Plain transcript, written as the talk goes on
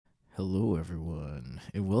Hello, everyone,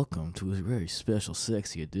 and welcome to a very special,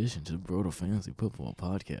 sexy edition to the Brodo Fantasy Football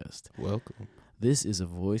Podcast. Welcome. This is a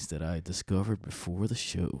voice that I discovered before the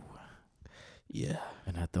show. Yeah.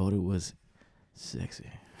 And I thought it was sexy.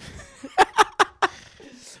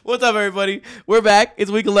 What's up, everybody? We're back. It's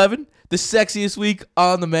week 11, the sexiest week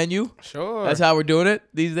on the menu. Sure. That's how we're doing it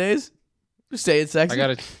these days. Just saying sexy.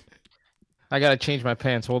 I gotta change my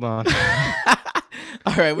pants. Hold on.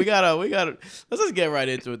 All right, we gotta. Let's just get right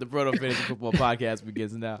into it. The Brodo Fantasy Football Podcast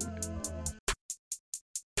begins now.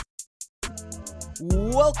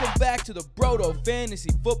 Welcome back to the Brodo Fantasy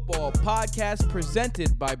Football Podcast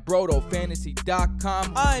presented by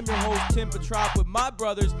BrodoFantasy.com. I'm your host, Tim Petrop, with my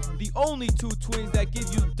brothers, the only two twins that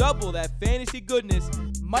give you double that fantasy goodness,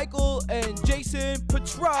 Michael and Jason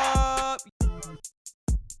Petrop.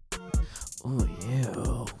 Oh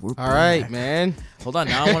yeah, we're All right, man. Hold on.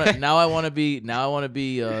 Now I want to be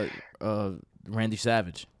Randy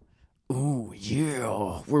Savage. Oh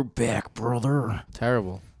yeah, we're back, brother.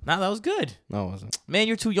 Terrible. Nah, that was good. No, it wasn't. Man,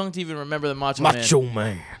 you're too young to even remember the Macho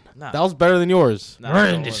Man. Nah, That was better than yours.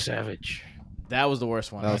 Randy Savage. that was the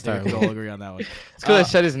worst one. That was I think we terrible. can all agree on that one. It's because I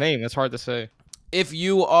said his name. That's hard to say. If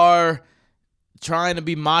you are trying to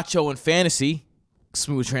be macho in fantasy,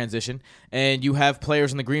 smooth transition, and you have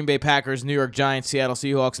players in the Green Bay Packers, New York Giants, Seattle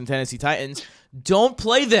Seahawks, and Tennessee Titans, don't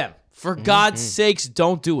play them. For God's sakes,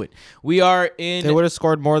 don't do it. We are in... They would have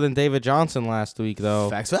scored more than David Johnson last week, though.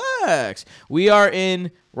 Facts. We are in,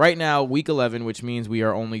 right now, week 11, which means we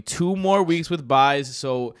are only 2 more weeks with buys.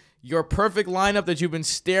 So your perfect lineup that you've been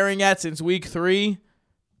staring at since week 3,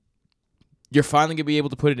 you're finally going to be able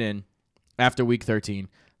to put it in after week 13.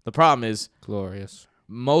 The problem is... Glorious.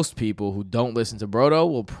 Most people who don't listen to Brodo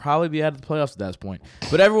will probably be out of the playoffs at that point.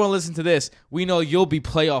 But everyone listen to this. We know you'll be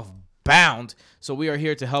playoff bound, so we are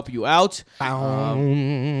here to help you out. Of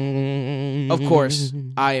course,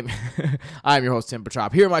 I am your host, Tim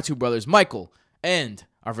Petrop. Here are my two brothers, Michael, and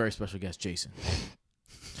our very special guest, Jason.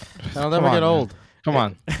 I'll never get old. Come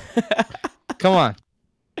on. Come on.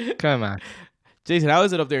 Jason, how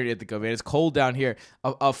is it up there in Ithaca, man? It's cold down here.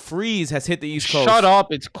 A freeze has hit the East Coast. Shut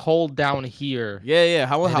up. It's cold down here. Yeah.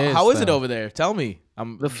 How is it though. over there? Tell me.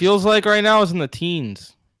 The feels like right now is in the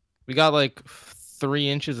teens. We got like 3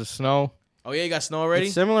 inches of snow. Oh, yeah, you got snow already?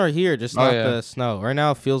 It's similar here, just not the snow. Right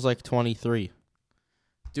now, it feels like 23.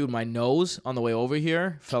 Dude, my nose on the way over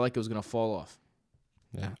here felt like it was going to fall off.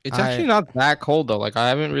 Yeah. It's actually not that cold, though. Like, I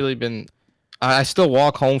haven't really been... I still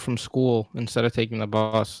walk home from school instead of taking the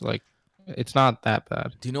bus. Like, it's not that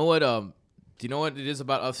bad. Do you know what it is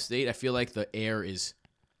about upstate? I feel like the air is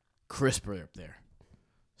crisper up there.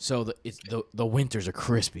 So the winters are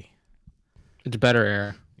crispy. It's better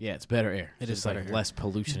air. Yeah, it's better air. It It's is just like better air. less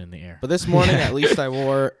pollution in the air. But this morning, at least I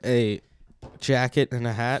wore a jacket and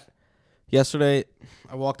a hat. Yesterday,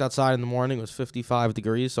 I walked outside in the morning. It was 55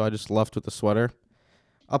 degrees, so I just left with a sweater.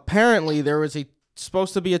 Apparently, there was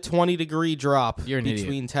supposed to be a 20-degree drop You're an idiot.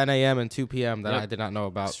 between 10 a.m. and 2 p.m. that Yep. I did not know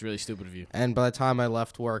about. It's really stupid of you. And by the time I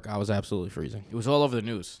left work, I was absolutely freezing. It was all over the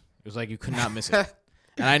news. It was like you could not miss it.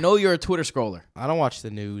 And I know you're a Twitter scroller. I don't watch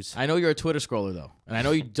the news. I know you're a Twitter scroller, though. And I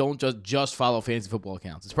know you don't just follow fantasy football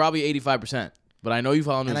accounts. It's probably 85%. But I know you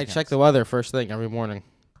follow news And I accounts. check the weather first thing every morning.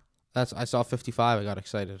 I saw 55. I got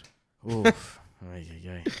excited. Oof.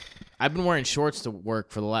 I've been wearing shorts to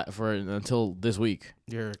work for until this week.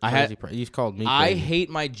 You're I crazy. You called me I crazy. hate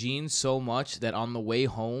my jeans so much that on the way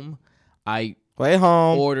home, I Way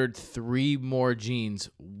home. ordered 3 more jeans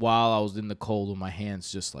while I was in the cold with my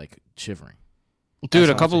hands just like shivering. Dude,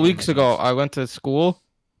 That's a couple awesome. weeks ago, I went to school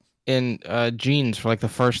in jeans for like the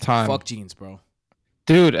first time. Fuck jeans, bro.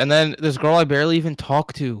 Dude, and then this girl I barely even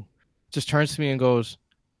talked to just turns to me and goes,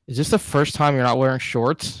 "Is this the first time you're not wearing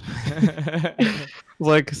shorts?"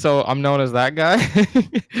 Like, so I'm known as that guy.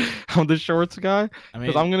 I'm the shorts guy. I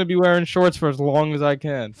Because mean, I'm going to be wearing shorts for as long as I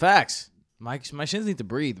can. facts. My shins need to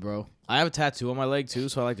breathe, bro. I have a tattoo on my leg too,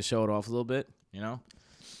 so I like to show it off a little bit. You know.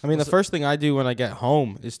 I mean, the first thing I do when I get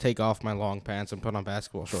home is take off my long pants and put on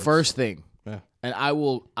basketball shorts. First thing. Yeah. And I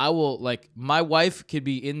will like my wife could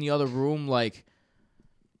be in the other room like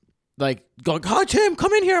going, "Hi Tim,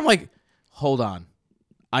 come in here." I'm like, "Hold on.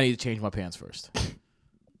 I need to change my pants first."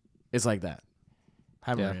 It's like that.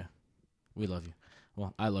 Hi Yeah. Maria. We love you.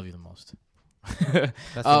 Well, I love you the most.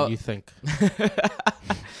 That's what you think.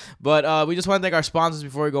 But we just want to thank our sponsors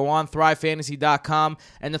before we go on, ThriveFantasy.com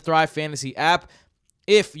and the Thrive Fantasy app.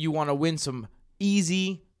 If you want to win some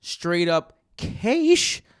easy, straight up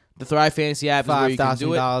cash, the Thrive Fantasy app is where you can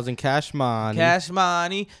do it. $5,000 in cash money. Cash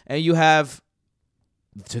money, and you have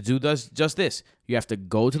to do just this, you have to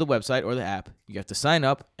go to the website or the app. You have to sign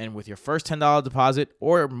up, and with your first $10 deposit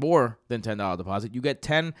or more than $10 deposit, you get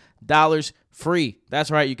 $10 free.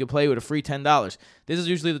 That's right, you can play with a free $10. This is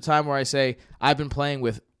usually the time where I say I've been playing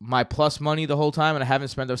with my plus money the whole time, and I haven't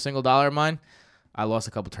spent a single dollar of mine. I lost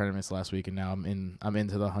a couple tournaments last week, and now I'm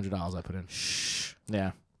into the $100 I put in.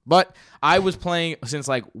 Yeah, but I was playing since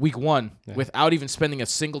like week 1 without even spending a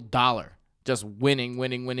single dollar. Just winning,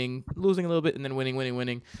 losing a little bit, and then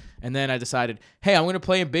winning. And then I decided, hey, I'm going to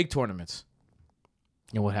play in big tournaments.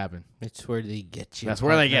 And what happened? It's where they get you. That's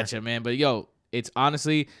where they get you, man. But, yo, it's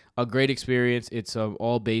honestly a great experience. It's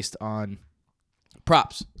all based on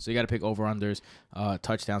props. So you got to pick over-unders,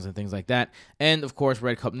 touchdowns, and things like that. And, of course,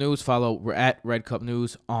 Red Cup News. We're at Red Cup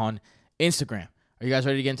News on Instagram. Are you guys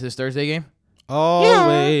ready to get into this Thursday game?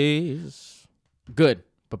 Always. Good.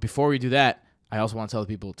 But before we do that, I also want to tell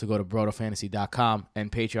people to go to brotofantasy.com and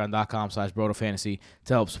patreon.com/brotofantasy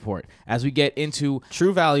to help support. As we get into...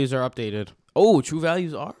 True values are updated. Oh, true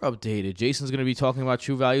values are updated. Jason's going to be talking about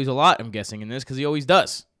true values a lot, I'm guessing, in this, because he always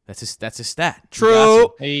does. That's his stat.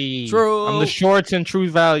 True. Hey, True. I'm the shorts and true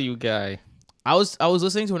value guy. I was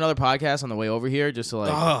listening to another podcast on the way over here just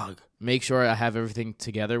to make sure I have everything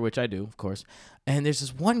together, which I do, of course. And there's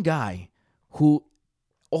this one guy who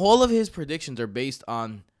all of his predictions are based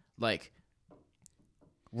on like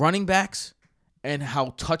running backs and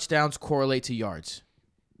how touchdowns correlate to yards.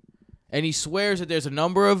 And he swears that there's a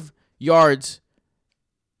number of yards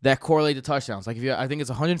that correlate to touchdowns. Like I think it's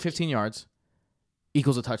 115 yards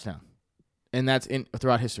equals a touchdown. And that's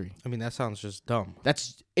throughout history. I mean, that sounds just dumb.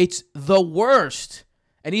 It's the worst.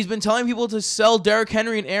 And he's been telling people to sell Derrick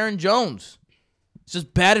Henry and Aaron Jones. It's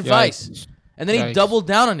just bad advice. Yikes. And then he doubled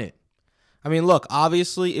down on it. I mean, look,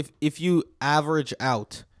 obviously, if you average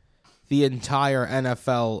out the entire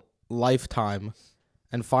NFL lifetime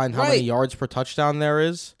and find how many yards per touchdown there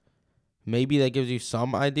is, maybe that gives you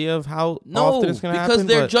some idea of how often it's going to happen. Because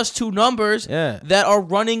they're just two numbers Yeah. that are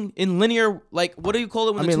running in linear, like, what do you call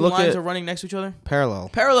it when the two lines at are running next to each other? Parallel.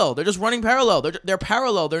 Parallel. They're just running parallel. They're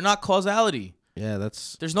parallel. They're not causality. Yeah,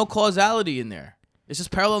 that's... There's no causality in there. It's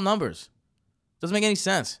just parallel numbers. Doesn't make any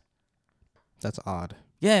sense. That's odd.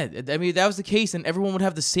 Yeah, I mean, if that was the case, then everyone would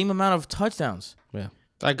have the same amount of touchdowns. Yeah.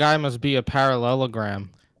 That guy must be a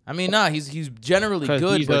parallelogram. I mean, he's generally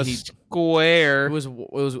good, he's but a square. it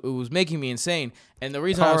was making me insane. And the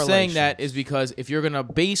reason I'm saying that is because if you're gonna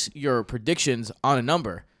base your predictions on a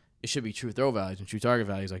number, it should be true throw values and true target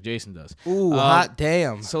values, like Jason does. Ooh, hot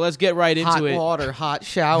damn. So let's get right into hot it. water, hot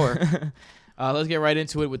shower. Let's get right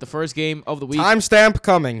into it with the first game of the week. Timestamp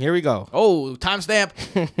coming. Here we go. Oh,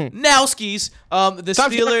 timestamp. Now skis. The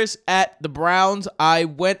Steelers at the Browns. I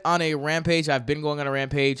went on a rampage. I've been going on a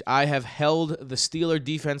rampage. I have held the Steeler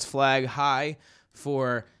defense flag high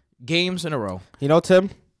for games in a row. You know,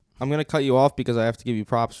 Tim, I'm going to cut you off because I have to give you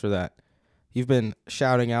props for that. You've been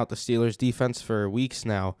shouting out the Steelers defense for weeks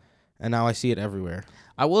now, and now I see it everywhere.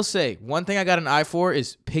 I will say, one thing I got an eye for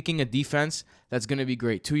is picking a defense that's going to be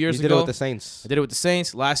great. 2 years ago, You did it with the Saints. I did it with the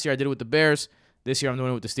Saints. Last year, I did it with the Bears. This year, I'm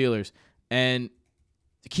doing it with the Steelers. And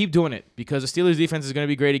keep doing it because the Steelers' defense is going to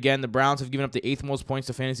be great again. The Browns have given up the 8th most points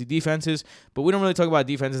to fantasy defenses, but we don't really talk about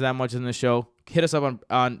defenses that much in this show. Hit us up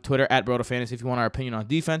on Twitter at BrotoFantasy if you want our opinion on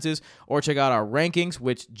defenses, or check out our rankings,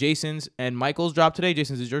 which Jason's and Michael's dropped today.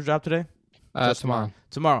 Jason's, is yours drop today?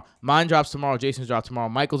 Tomorrow. Mine drops tomorrow. Jason's drops tomorrow.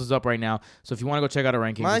 Michael's is up right now. So if you want to go check out our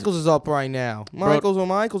rankings. Michael's is up right now. Michael's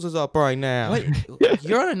is up right now. What?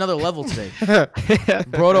 You're on another level today.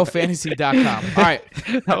 Brotofantasy.com. All right.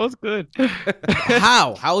 That was good.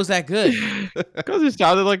 How? How was that good? Because it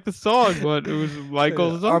sounded like the song, but it was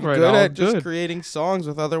Michael's is up I'm right good now. at just creating songs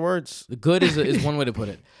with other words. The good is one way to put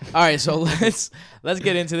it. All right, so let's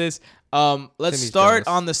get into this. Let's Timmy's start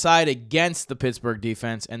jealous. on the side against the Pittsburgh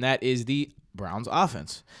defense, and that is the Browns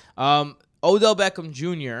offense. Odell Beckham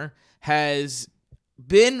Jr. has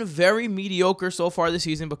been very mediocre so far this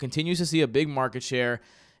season, but continues to see a big market share.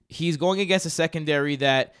 He's going against a secondary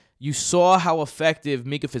that you saw how effective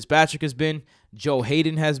Mika Fitzpatrick has been, Joe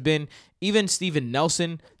Hayden has been, even Steven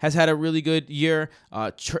Nelson has had a really good year.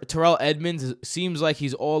 Terrell Edmonds seems like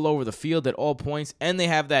he's all over the field at all points, and they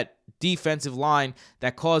have that defensive line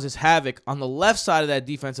that causes havoc. On the left side of that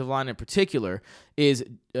defensive line in particular is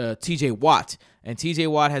TJ Watt, and TJ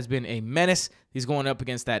Watt has been a menace. He's going up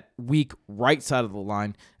against that weak right side of the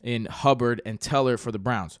line in Hubbard and Teller for the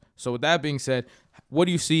Browns. So with that being said, what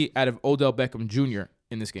do you see out of Odell Beckham Jr.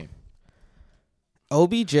 in this game?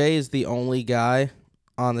 OBJ is the only guy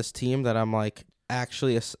on this team that I'm like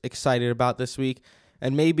actually excited about this week,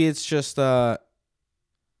 and maybe it's just going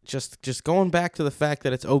back to the fact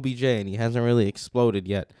that it's OBJ and he hasn't really exploded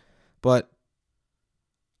yet. But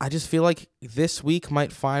I just feel like this week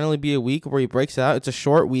might finally be a week where he breaks out. It's a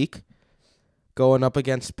short week going up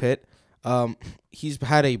against Pitt. He's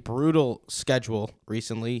had a brutal schedule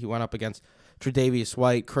recently. He went up against Tre'Davious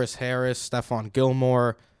White, Chris Harris, Stephon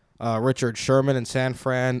Gilmore, Richard Sherman in San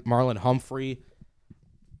Fran, Marlon Humphrey.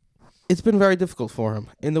 It's been very difficult for him.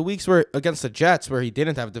 In the weeks where against the Jets, where he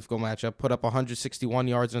didn't have a difficult matchup, put up 161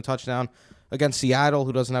 yards and a touchdown. Against Seattle,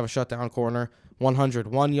 who doesn't have a shutdown corner,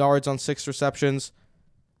 101 yards on 6 receptions.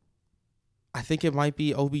 I think it might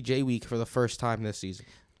be OBJ week for the first time this season.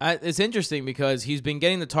 It's interesting because he's been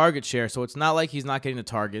getting the target share, so it's not like he's not getting the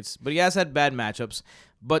targets, but he has had bad matchups.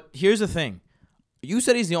 But here's the thing. You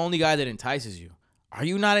said he's the only guy that entices you. Are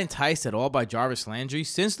you not enticed at all by Jarvis Landry?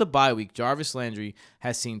 Since the bye week, Jarvis Landry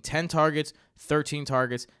has seen 10 targets, 13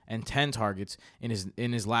 targets, and 10 targets in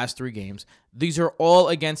his last 3 games. These are all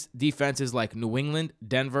against defenses like New England,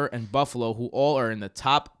 Denver, and Buffalo, who all are in the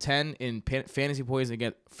top 10 in fantasy points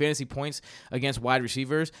against wide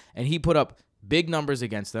receivers, and he put up big numbers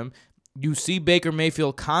against them. You see Baker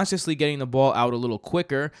Mayfield consciously getting the ball out a little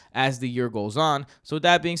quicker as the year goes on. So with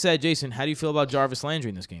that being said, Jason, how do you feel about Jarvis Landry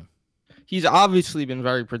in this game? He's obviously been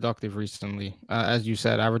very productive recently, as you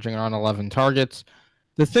said, averaging around 11 targets.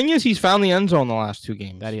 The thing is, he's found the end zone the last 2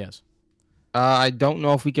 games. That he has. I don't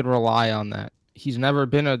know if we could rely on that. He's never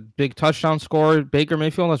been a big touchdown scorer. Baker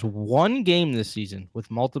Mayfield has 1 game this season with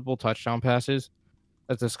multiple touchdown passes,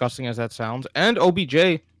 as disgusting as that sounds. And OBJ,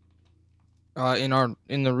 in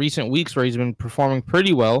the recent weeks where he's been performing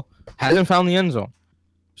pretty well, hasn't found the end zone.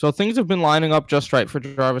 So things have been lining up just right for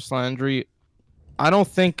Jarvis Landry. I don't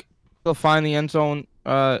think he'll find the end zone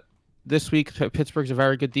this week. Pittsburgh's a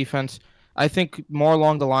very good defense. I think more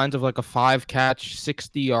along the lines of like a 5-catch,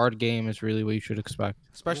 60-yard game is really what you should expect.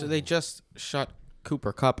 Especially they just shut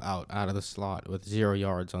Cooper Kupp out of the slot with 0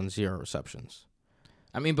 yards on 0 receptions.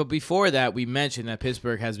 I mean, but before that, we mentioned that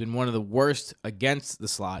Pittsburgh has been one of the worst against the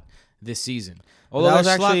slot this season. Although that was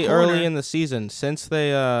actually early in the season. Since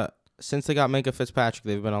they got Minkah Fitzpatrick,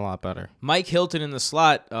 they've been a lot better. Mike Hilton in the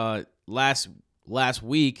slot last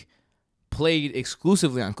week played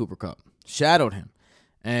exclusively on Cooper Kupp, shadowed him,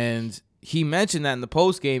 and he mentioned that in the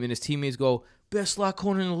post game, and his teammates go, "Best slot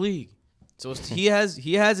corner in the league." So he has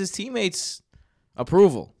his teammates'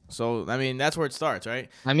 approval. So I mean, that's where it starts, right?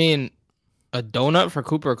 I mean, a donut for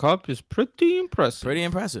Cooper Kupp is pretty impressive. Pretty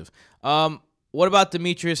impressive. What about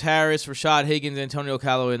Demetrius Harris, Rashad Higgins, Antonio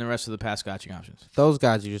Callaway, and the rest of the pass catching options? Those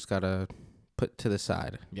guys you just gotta put to the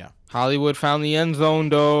side. Yeah. Hollywood found the end zone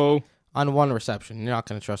though. On 1 reception, you're not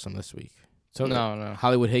gonna trust them this week. So no.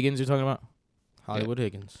 Hollywood Higgins, you're talking about? Hollywood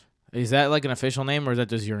Higgins. Is that like an official name, or is that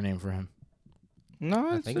just your name for him? No,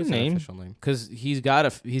 I it's think a it's name. an official name. Because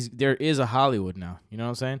there is a Hollywood now. You know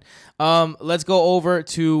what I'm saying? Let's go over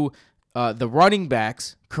to the running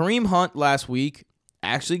backs. Kareem Hunt last week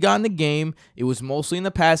actually got in the game. It was mostly in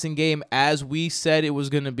the passing game, as we said it was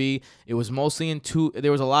going to be. It was mostly in 2.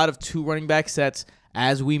 There was a lot of 2 running back sets,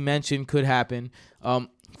 as we mentioned could happen.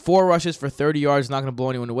 4 rushes for 30 yards, not going to blow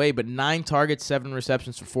anyone away, but 9 targets, 7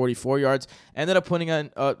 receptions for 44 yards. Ended up putting on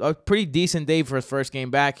a pretty decent day for his first game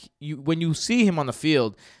back. When you see him on the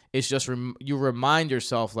field, it's just you remind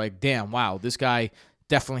yourself, like, damn, wow, this guy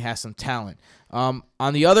definitely has some talent. On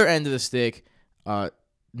the other end of the stick,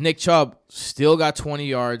 Nick Chubb still got 20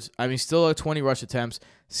 yards. I mean, still got 20 rush attempts,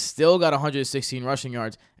 still got 116 rushing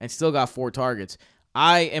yards, and still got 4 targets.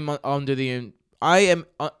 I am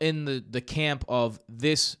in the camp of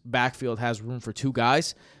this backfield has room for 2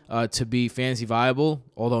 guys to be fantasy viable,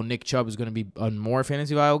 although Nick Chubb is going to be a more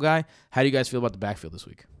fantasy viable guy. How do you guys feel about the backfield this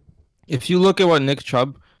week? If you look at what Nick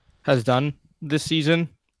Chubb has done this season,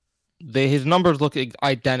 his numbers look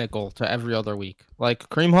identical to every other week. Like,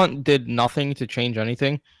 Kareem Hunt did nothing to change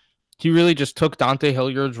anything. He really just took Dante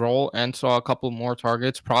Hilliard's role and saw a couple more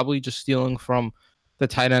targets, probably just stealing from the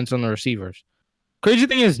tight ends and the receivers. Crazy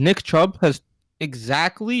thing is, Nick Chubb has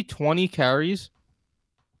exactly 20 carries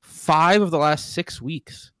 5 of the last 6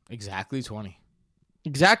 weeks. Exactly 20.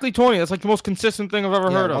 Exactly 20. That's like the most consistent thing I've ever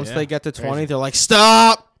heard of. Once they get to 20, they're like,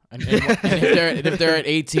 stop! And if they're at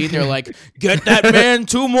 18, they're like, get that man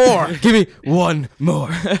 2 more. Give me 1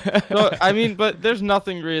 more. So, I mean, but there's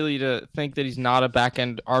nothing really to think that he's not a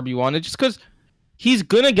back-end RB1. It's just because he's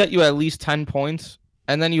going to get you at least 10 points,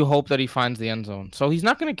 and then you hope that he finds the end zone. So he's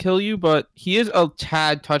not going to kill you, but he is a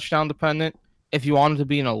tad touchdown dependent if you want him to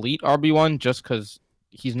be an elite RB1, just because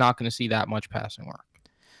he's not going to see that much passing work.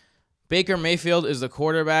 Baker Mayfield is the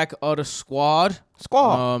quarterback of the squad.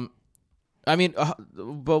 I mean,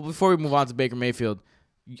 but before we move on to Baker Mayfield,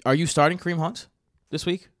 are you starting Kareem Hunt this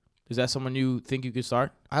week? Is that someone you think you could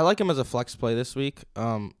start? I like him as a flex play this week.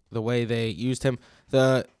 The way they used him,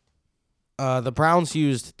 the The Browns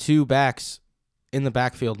used 2 backs in the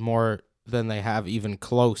backfield more than they have even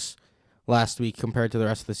close last week compared to the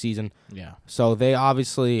rest of the season. Yeah. So they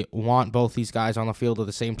obviously want both these guys on the field at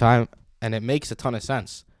the same time, and it makes a ton of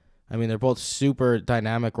sense. I mean, they're both super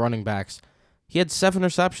dynamic running backs. He had 7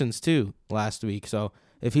 receptions, too, last week. So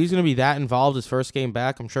if he's going to be that involved his first game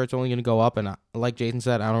back, I'm sure it's only going to go up. And like Jason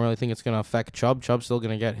said, I don't really think it's going to affect Chubb. Chubb's still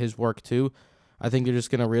going to get his work, too. I think they're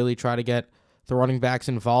just going to really try to get the running backs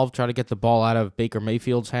involved, try to get the ball out of Baker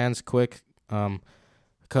Mayfield's hands quick.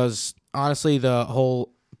 Because, honestly, the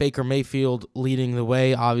whole Baker Mayfield leading the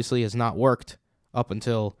way obviously has not worked up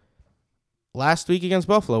until last week against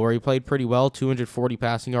Buffalo, where he played pretty well, 240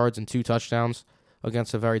 passing yards and 2 touchdowns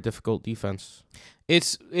against a very difficult defense.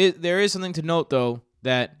 There is something to note, though,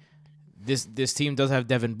 that this team does have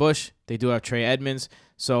Devin Bush. They do have Trey Edmonds.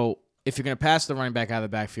 So if you're going to pass the running back out of the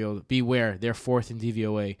backfield, beware. They're 4th in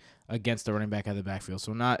DVOA against the running back out of the backfield.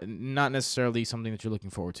 So not necessarily something that you're looking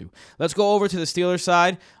forward to. Let's go over to the Steelers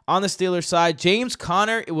side. On the Steelers side, James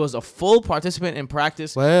Conner, it was a full participant in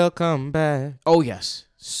practice. Welcome back. Oh, yes.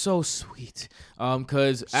 So sweet.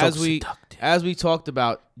 Because as we talked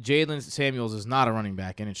about, Jalen Samuels is not a running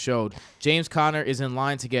back, and it showed. James Conner is in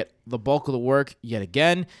line to get the bulk of the work yet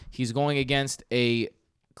again. He's going against a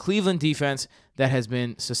Cleveland defense that has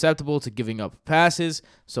been susceptible to giving up passes.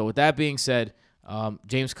 So with that being said,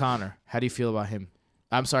 James Conner, how do you feel about him?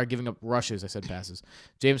 I'm sorry, giving up rushes. I said passes.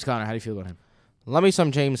 James Conner, how do you feel about him? Let me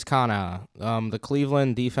some James Conner. The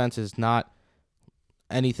Cleveland defense is not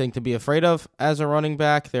anything to be afraid of as a running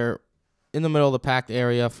back. They're in the middle of the packed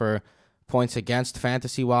area for points against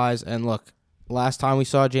fantasy-wise. And look, last time we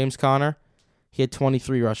saw James Conner, he had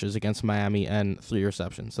 23 rushes against Miami and 3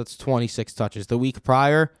 receptions. That's 26 touches. The week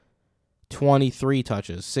prior, 23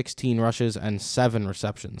 touches, 16 rushes, and 7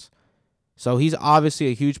 receptions. So he's obviously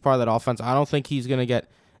a huge part of that offense. I don't think he's going to get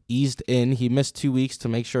eased in. He missed 2 weeks to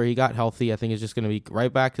make sure he got healthy. I think it's just going to be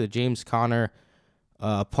right back to the James Conner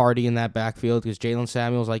party in that backfield because Jalen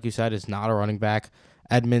Samuels, like you said, is not a running back.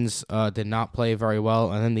 Edmonds did not play very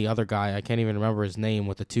well. And then the other guy, I can't even remember his name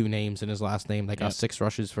with the 2 names in his last name, that got 6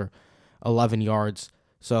 rushes for 11 yards.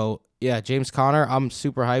 So, yeah, James Conner, I'm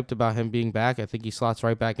super hyped about him being back. I think he slots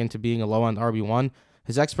right back into being a low-end RB1.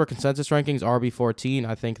 His expert consensus rankings, RB14.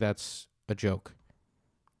 I think that's a joke.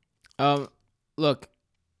 Look,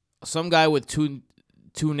 some guy with two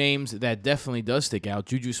names that definitely does stick out,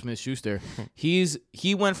 Juju Smith-Schuster.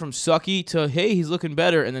 He went from sucky to, hey, he's looking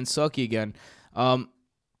better, and then sucky again.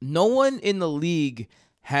 No one in the league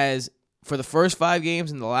has, for the first 5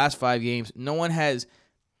 games and the last 5 games, no one has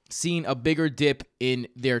seen a bigger dip in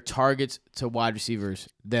their targets to wide receivers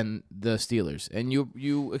than the Steelers. And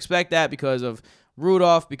you expect that because of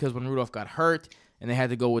Rudolph, because when Rudolph got hurt and they had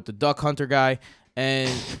to go with the Duck Hunter guy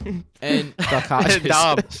and Duck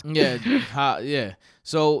Hodges. Yeah.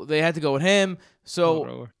 So they had to go with him.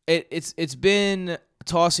 So it's been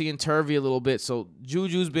tossy and turvy a little bit. So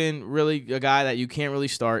Juju's been really a guy that you can't really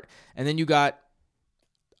start. And then you got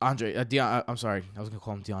I'm sorry, I was going to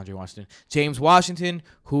call him DeAndre Washington. James Washington,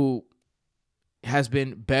 who has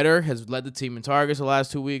been better, has led the team in targets the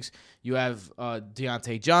last 2 weeks. You have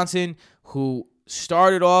Deontay Johnson, who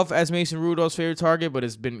started off as Mason Rudolph's favorite target, but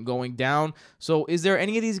has been going down. So is there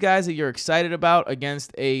any of these guys that you're excited about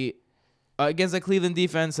against a Cleveland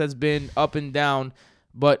defense that's been up and down,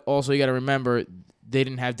 but also you got to remember they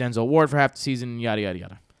didn't have Denzel Ward for half the season, yada, yada,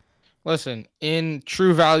 yada. Listen, in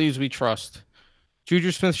true values we trust,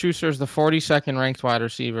 Juju Smith-Schuster is the 42nd ranked wide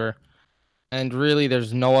receiver, and really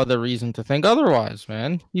there's no other reason to think otherwise,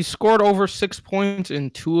 man. He scored over 6 points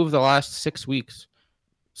in 2 of the last 6 weeks.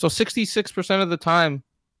 So 66% of the time,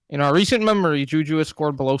 in our recent memory, Juju has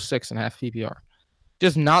scored below 6 in half PPR.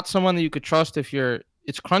 Just not someone that you could trust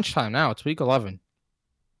it's crunch time now. It's week 11.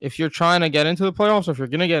 If you're trying to get into the playoffs, or if you're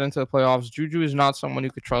going to get into the playoffs, Juju is not someone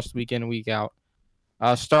you could trust week in and week out.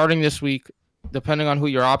 Starting this week, depending on who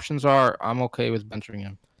your options are, I'm okay with benching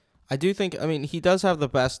him. I do think, he does have the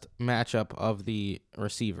best matchup of the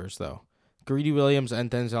receivers, though. Greedy Williams and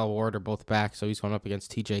Denzel Ward are both back, so he's going up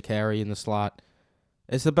against TJ Carey in the slot.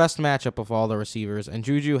 It's the best matchup of all the receivers, and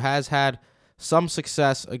Juju has had some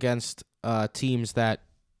success against teams that,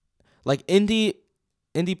 like Indy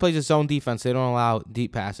plays its own defense. They don't allow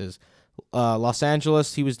deep passes. Los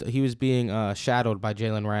Angeles, he was being shadowed by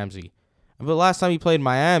Jalen Ramsey. But last time he played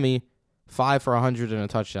Miami, 5 for 100 and a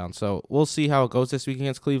touchdown. So we'll see how it goes this week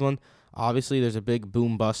against Cleveland. Obviously, there's a big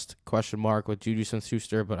boom-bust question mark with Juju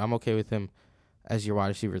Smith-Schuster, but I'm okay with him as your wide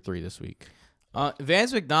receiver 3 this week.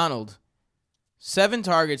 Vance McDonald, 7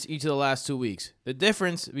 targets each of the last 2 weeks. The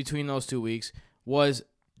difference between those 2 weeks was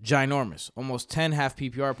ginormous, almost 10 half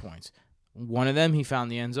PPR points. One of them, he found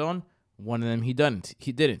the end zone. One of them he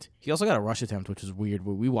didn't. He also got a rush attempt, which is weird.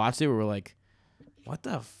 We watched it. We were like, "What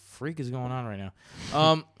the freak is going on right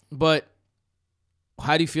now?" But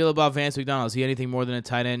how do you feel about Vance McDonald? Is he anything more than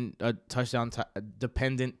a touchdown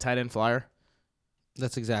dependent tight end flyer?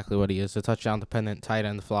 That's exactly what he is, a touchdown-dependent tight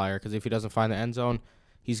end flyer, because if he doesn't find the end zone,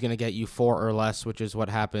 he's going to get you 4 or less, which is what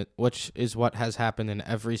has happened in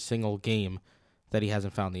every single game that he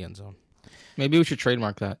hasn't found the end zone. Maybe we should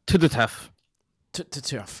trademark that. To the TEF.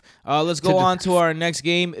 Tough. Let's go on to our next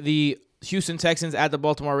game. The Houston Texans at the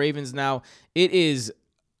Baltimore Ravens. Now, it is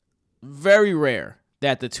very rare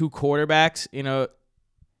that the two quarterbacks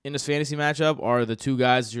in this fantasy matchup are the two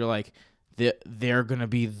guys that you're like, they're going to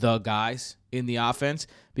be the guys in the offense.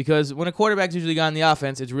 Because when a quarterback's usually got in the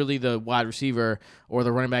offense, it's really the wide receiver or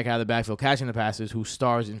the running back out of the backfield catching the passes who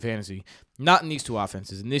stars in fantasy. Not in these two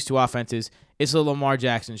offenses. In these two offenses, it's a Lamar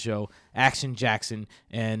Jackson show. Action Jackson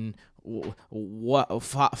and Finn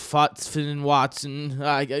Watson.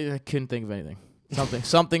 I couldn't think of anything.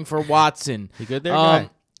 Something for Watson. You good there, guy?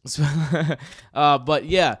 But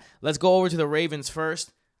yeah, let's go over to the Ravens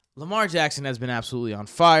first. Lamar Jackson has been absolutely on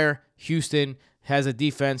fire. Houston has a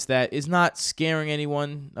defense that is not scaring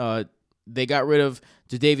anyone. They got rid of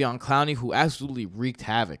Jadeveon Clowney, who absolutely wreaked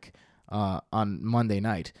havoc on Monday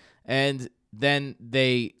night. And then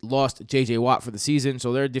they lost J.J. Watt for the season,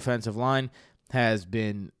 so their defensive line has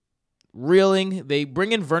been reeling. They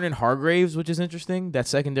bring in Vernon Hargreaves, which is interesting. That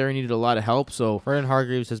secondary needed a lot of help. So Vernon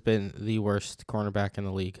Hargreaves has been the worst cornerback in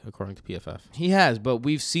the league, according to PFF. He has, but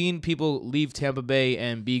we've seen people leave Tampa Bay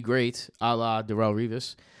and be great, a la Darrelle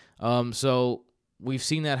Revis. So we've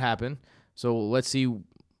seen that happen. So let's see.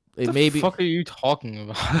 What the fuck are you talking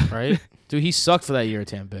about? Right? Dude, he sucked for that year at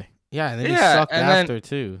Tampa Bay. Yeah, and then he sucked after,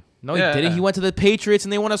 too. No, he didn't. He went to the Patriots,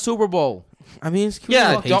 and they won a Super Bowl. I mean,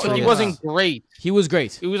 he wasn't great. He was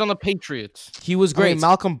great. He was on the Patriots. He was great. I mean,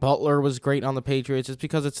 Malcolm Butler was great on the Patriots. It's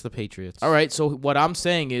because it's the Patriots. All right, so what I'm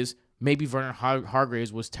saying is maybe Vernon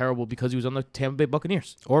Hargreaves was terrible because he was on the Tampa Bay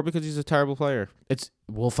Buccaneers. Or because he's a terrible player.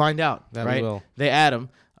 We'll find out, that right? We will. They add him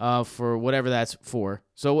for whatever that's for.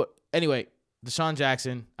 So anyway, Deshaun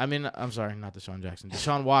Jackson. I'm sorry, not Deshaun Jackson.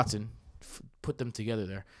 Deshaun Watson. Put them together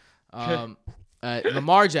there.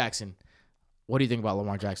 Lamar Jackson. What do you think about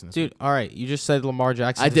Lamar Jackson this week? All right. You just said Lamar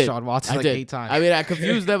Jackson, I did. Deshaun Watson I did. 8 times. I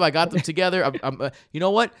confused them. I got them together. You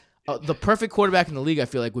know what? The perfect quarterback in the league, I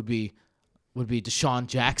feel like, would be Deshaun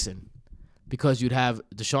Jackson, because you'd have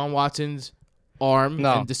Deshaun Watson's arm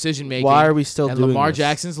and decision making. Why are we still and doing Lamar this?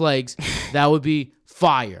 Jackson's legs? That would be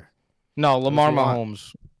fire. No, Lamar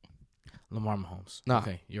Mahomes. Lamar Mahomes. No,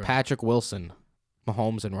 okay, you're right. Patrick Wilson,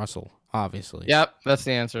 Mahomes, and Russell, obviously. Yep, that's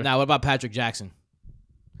the answer. Now, what about Patrick Jackson?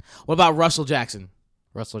 What about Russell Jackson?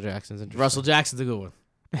 Russell Jackson's interesting. Russell Jackson's a good one.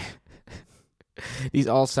 These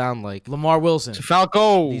all sound like Lamar Wilson.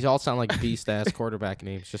 Falco. These all sound like beast-ass quarterback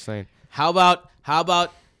names. Just saying. How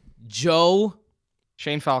about Joe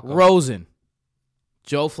Shane Falco. Rosen?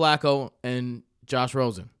 Joe Flacco and Josh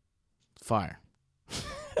Rosen. Fire.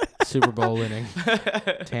 Super Bowl winning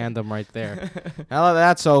tandem right there. Now that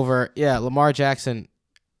that's over, yeah, Lamar Jackson.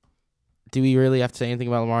 Do we really have to say anything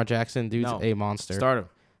about Lamar Jackson? Dude's a monster. Start him.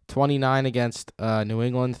 29 against New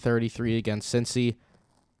England, 33 against Cincy.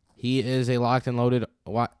 He is a locked and loaded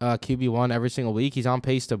QB1 every single week. He's on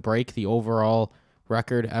pace to break the overall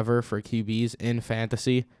record ever for QBs in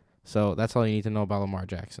fantasy. So that's all you need to know about Lamar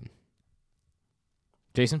Jackson.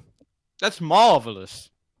 Jason? That's marvelous.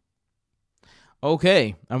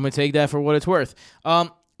 Okay, I'm going to take that for what it's worth.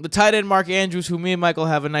 The tight end Mark Andrews, who me and Michael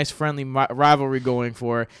have a nice friendly rivalry going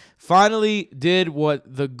for, finally did what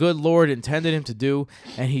the good Lord intended him to do,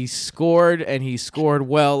 and he scored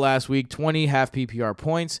well last week, 20 half PPR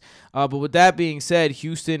points. But with that being said,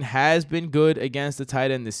 Houston has been good against the tight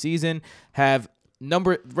end this season, ranked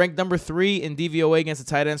number 3 in DVOA against the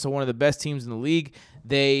tight end, so one of the best teams in the league.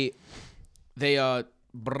 They're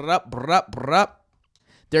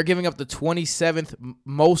giving up the 27th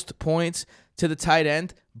most points to the tight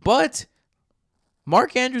end, but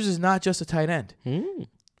Mark Andrews is not just a tight end.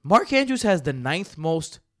 Mark Andrews has the 9th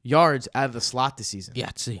most yards out of the slot this season.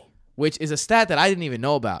 Yahtzee. Which is a stat that I didn't even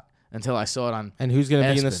know about until I saw it on And who's going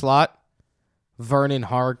to be in the ESPN. slot? Vernon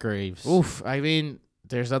Hargreaves. Oof. I mean,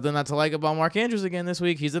 there's nothing not to like about Mark Andrews again this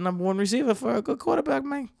week. He's the number 1 receiver for a good quarterback,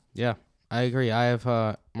 man. Yeah, I agree. I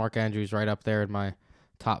have Mark Andrews right up there in my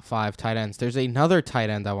top 5 tight ends. There's another tight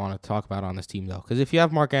end I want to talk about on this team, though, because if you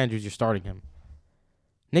have Mark Andrews, you're starting him.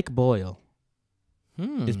 Nick Boyle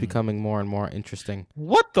is becoming more and more interesting.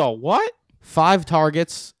 What the what? 5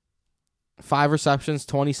 targets, 5 receptions,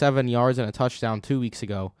 27 yards, and a touchdown 2 weeks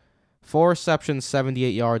ago. 4 receptions,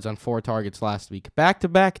 78 yards on 4 targets last week.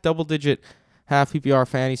 Back-to-back double-digit half PPR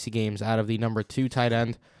fantasy games out of the number 2 tight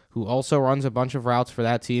end, who also runs a bunch of routes for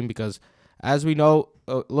that team because, as we know,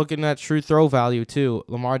 looking at true throw value too,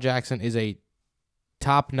 Lamar Jackson is a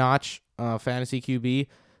top-notch fantasy QB,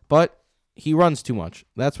 but he runs too much.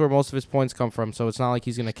 That's where most of his points come from, so it's not like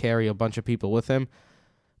he's going to carry a bunch of people with him.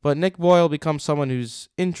 But Nick Boyle becomes someone who's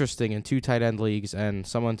interesting in 2 tight end leagues and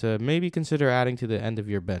someone to maybe consider adding to the end of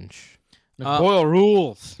your bench. Boyle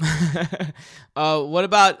rules. What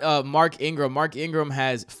about Mark Ingram? Mark Ingram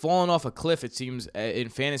has fallen off a cliff, it seems, in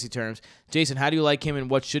fantasy terms. Jason, how do you like him in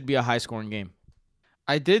what should be a high-scoring game?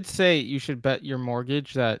 I did say you should bet your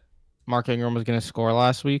mortgage that Mark Ingram was going to score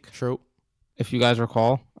last week. True. If you guys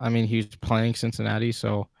recall. I mean, he was playing Cincinnati,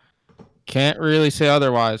 so can't really say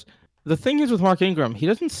otherwise. The thing is with Mark Ingram, he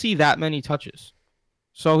doesn't see that many touches.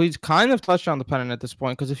 So he's kind of touchdown dependent at this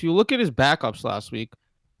point because if you look at his backups last week,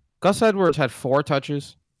 Gus Edwards had 4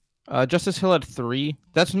 touches. Justice Hill had 3.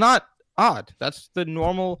 That's not odd. That's the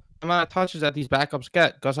normal amount of touches that these backups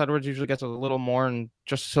get. Gus Edwards usually gets a little more and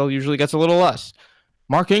Justice Hill usually gets a little less.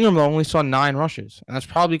 Mark Ingram only saw 9 rushes, and that's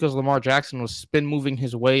probably because Lamar Jackson was spin moving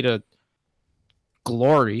his way to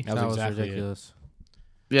glory. That was exactly ridiculous.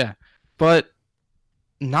 Yeah. But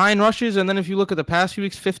 9 rushes, and then if you look at the past few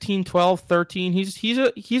weeks, 15, 12, 13, he's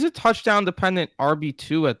a touchdown dependent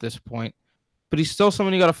RB2 at this point. But he's still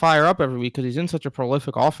someone you got to fire up every week because he's in such a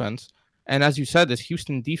prolific offense. And as you said, this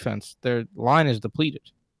Houston defense, their line is depleted.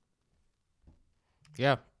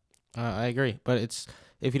 Yeah, I agree. But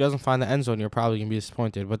if he doesn't find the end zone, you're probably going to be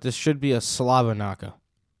disappointed. But this should be a Slavanaka,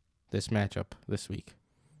 this matchup this week.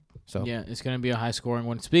 So Yeah, it's going to be a high-scoring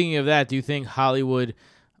one. Speaking of that, do you think Hollywood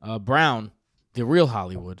Brown, the real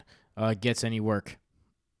Hollywood, gets any work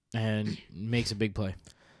and makes a big play?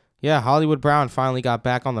 Yeah, Hollywood Brown finally got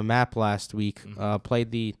back on the map last week.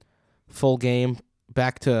 Played the full game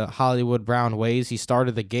back to Hollywood Brown ways. He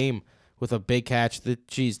started the game with a big catch.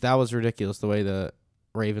 That was ridiculous the way the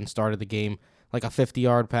Ravens started the game. Like a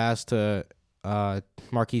 50-yard pass to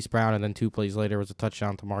Marquise Brown, and then 2 plays later was a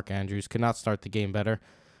touchdown to Mark Andrews. Could not start the game better.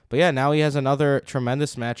 But yeah, now he has another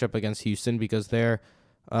tremendous matchup against Houston because their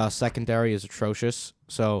secondary is atrocious.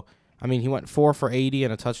 So, I mean, he went 4 for 80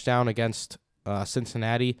 and a touchdown against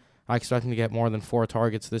Cincinnati. I expect him to get more than 4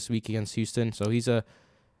 targets this week against Houston. So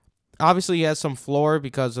obviously he has some floor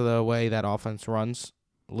because of the way that offense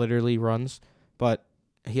literally runs, but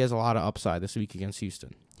he has a lot of upside this week against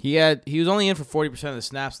Houston. He was only in for 40% of the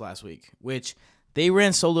snaps last week, which they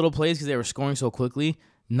ran so little plays because they were scoring so quickly.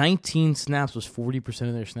 19 snaps was 40%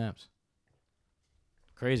 of their snaps.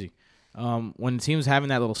 Crazy. When teams having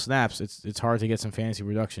that little snaps, it's hard to get some fantasy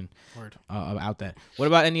reduction about that. What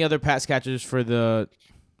about any other pass catchers for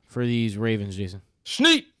these Ravens, Jason?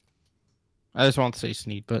 Snead. I just want to say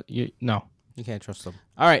Snead, but no. You can't trust them.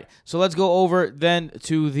 All right, so let's go over then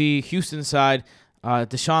to the Houston side.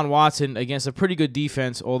 Deshaun Watson against a pretty good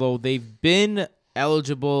defense, although they've been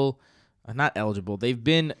they've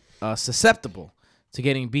been susceptible to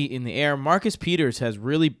getting beat in the air. Marcus Peters has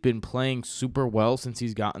really been playing super well since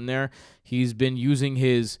he's gotten there. He's been using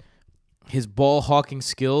his ball hawking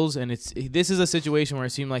skills, and this is a situation where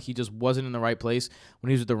it seemed like he just wasn't in the right place when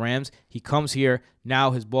he was with the Rams. He comes here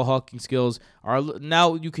now. His ball hawking skills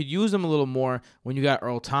now you could use them a little more when you got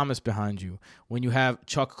Earl Thomas behind you, when you have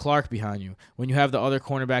Chuck Clark behind you, when you have the other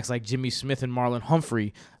cornerbacks like Jimmy Smith and Marlon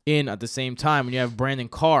Humphrey in at the same time, when you have Brandon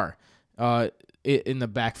Carr in the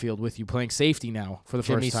backfield with you playing safety now for the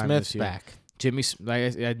first time this year. Jimmy Smith's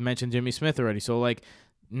back. Like I mentioned Jimmy Smith already. So like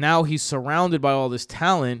now he's surrounded by all this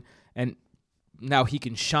talent, and now he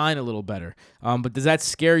can shine a little better. But does that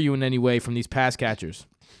scare you in any way from these pass catchers?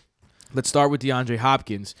 Let's start with DeAndre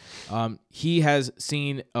Hopkins. He has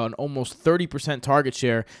seen an almost 30% target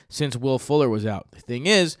share since Will Fuller was out. The thing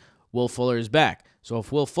is, Will Fuller is back. So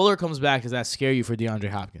if Will Fuller comes back, does that scare you for DeAndre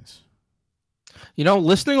Hopkins?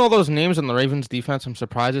 Listening all those names on the Ravens defense, I'm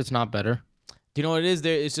surprised it's not better. Do you know what it is?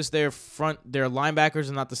 It's just their front, their linebackers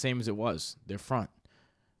are not the same as it was. Their front.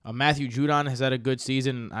 Matthew Judon has had a good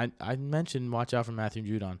season. I mentioned watch out for Matthew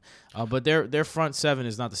Judon. But their front 7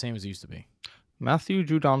 is not the same as it used to be. Matthew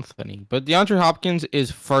Judon funny. But DeAndre Hopkins is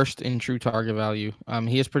first in true target value.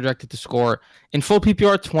 He is projected to score in full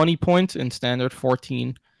PPR 20 points, in standard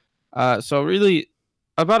 14. So really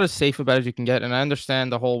about as safe a bet as you can get. And I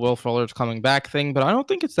understand the whole Will Fuller's coming back thing, but I don't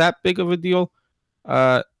think it's that big of a deal.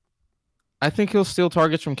 I think he'll steal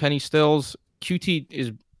targets from Kenny Stills.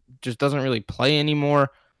 QT just doesn't really play anymore.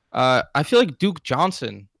 I feel like Duke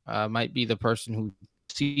Johnson might be the person who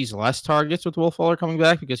sees less targets with Will Fuller coming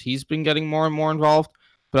back because he's been getting more and more involved.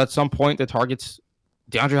 But at some point, the targets,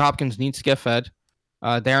 DeAndre Hopkins needs to get fed.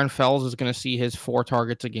 Darren Fells is going to see his 4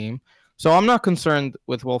 targets a game. So I'm not concerned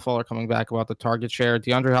with Will Fuller coming back about the target share.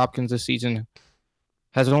 DeAndre Hopkins this season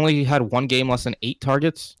has only had one game less than 8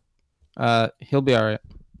 targets. He'll be all right.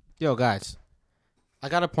 Yo, guys, I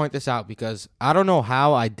got to point this out because I don't know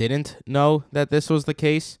how I didn't know that this was the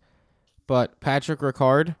case, but Patrick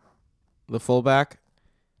Ricard, the fullback,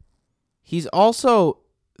 he's also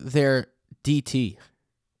their DT.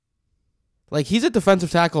 Like, he's a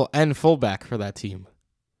defensive tackle and fullback for that team.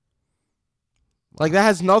 Like, that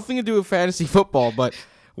has nothing to do with fantasy football, but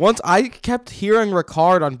once I kept hearing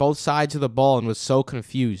Ricard on both sides of the ball and was so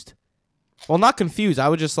confused. Well, not confused. I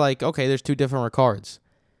was just like, okay, there's 2 different Ricards.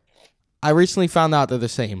 I recently found out they're the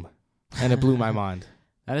same, and it blew my mind.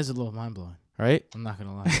 That is a little mind-blowing. Right? I'm not going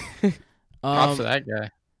to lie. Props to that guy.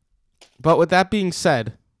 But with that being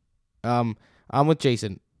said, I'm with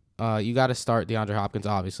Jason. You got to start DeAndre Hopkins,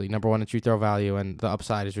 obviously. Number 1 in true throw value, and the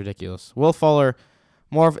upside is ridiculous. Will Fuller,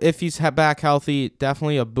 more of if he's back healthy,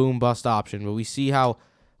 definitely a boom-bust option. But we see how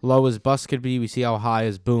low his bust could be. We see how high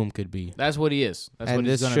his boom could be. That's what he is. That's and what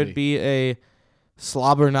he's this going to should be a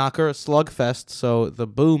slobber knocker, a slugfest, so the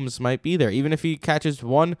booms might be there. Even if he catches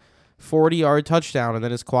one 40-yard touchdown and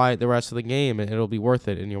then is quiet the rest of the game, it'll be worth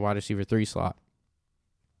it in your wide receiver 3 slot.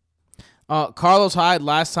 Carlos Hyde,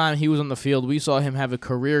 last time he was on the field, we saw him have a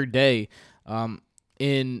career day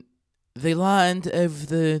in the land of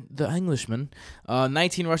the Englishman.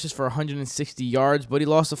 19 rushes for 160 yards, but he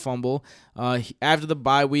lost a fumble. After the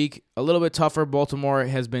bye week, a little bit tougher. Baltimore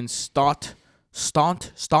has been staunch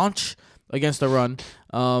against the run.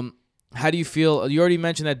 How do you feel? You already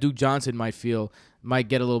mentioned that Duke Johnson might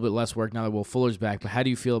get a little bit less work now that Will Fuller's back, but how do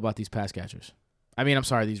you feel about these pass catchers?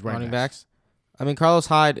 These running backs. Carlos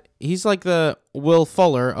Hyde, he's like the Will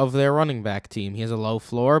Fuller of their running back team. He has a low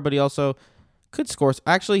floor, but he also could score.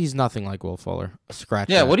 Actually, he's nothing like Will Fuller. Scratch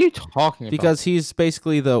that. What are you talking about? Because he's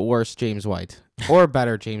basically the worst James White. Or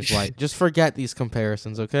better James White. Just forget these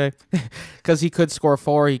comparisons, okay? Because he could score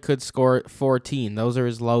 4, he could score 14. Those are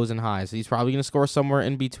his lows and highs. He's probably going to score somewhere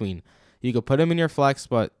in between. You could put him in your flex,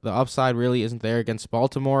 but the upside really isn't there against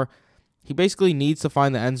Baltimore. He basically needs to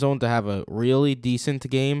find the end zone to have a really decent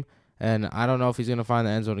game, and I don't know if he's going to find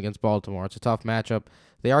the end zone against Baltimore. It's a tough matchup.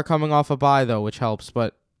 They are coming off a bye, though, which helps,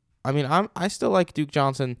 but I still like Duke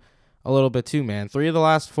Johnson a little bit too, man. 3 of the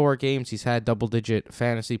last 4 games, he's had double-digit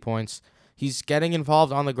fantasy points. He's getting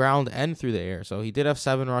involved on the ground and through the air. So he did have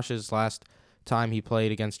 7 rushes last time he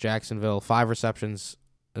played against Jacksonville, 5 receptions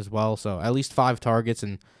as well. So at least 5 targets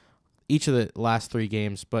in each of the last 3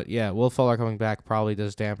 games. But yeah, Will Fuller coming back probably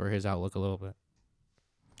does damper his outlook a little bit.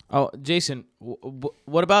 Oh, Jason,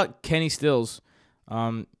 what about Kenny Stills?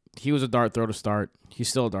 He was a dart throw to start. He's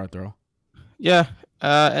still a dart throw. Yeah,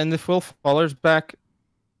 and if Will Fuller's back,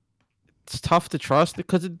 it's tough to trust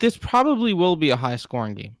because this probably will be a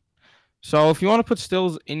high-scoring game. So if you want to put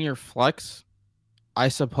Stills in your flex, I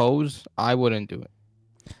suppose I wouldn't do it.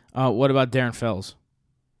 What about Darren Fells?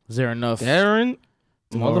 Is there enough? Darren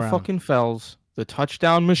motherfucking Fells, the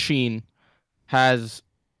touchdown machine, has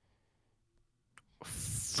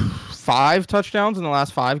 5 touchdowns in the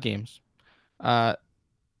last 5 games.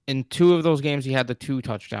 In 2 of those games, he had the 2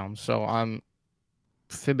 touchdowns. So I'm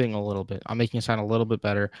fibbing a little bit. I'm making it sound a little bit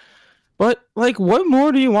better. But, what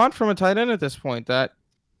more do you want from a tight end at this point that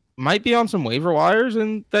might be on some waiver wires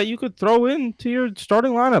and that you could throw into your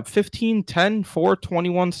starting lineup? 15, 10, 4,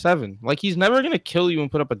 21, 7. He's never going to kill you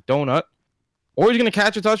and put up a donut. Or he's going to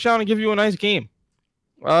catch a touchdown and give you a nice game.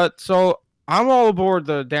 So I'm all aboard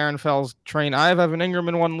the Darren Fells train. I have Evan Ingram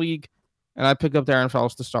in 1 league, and I picked up Darren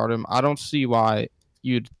Fells to start him. I don't see why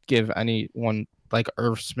you'd give anyone like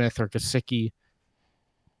Irv Smith or Gesicki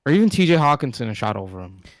or even TJ Hawkinson a shot over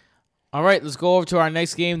him. All right, let's go over to our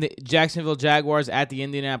next game, the Jacksonville Jaguars at the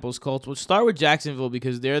Indianapolis Colts. We'll start with Jacksonville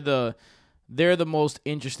because they're the most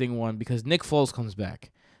interesting one because Nick Foles comes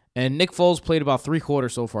back. And Nick Foles played about 3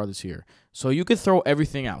 quarters so far this year. So you could throw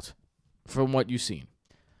everything out from what you've seen.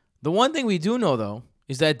 The one thing we do know, though,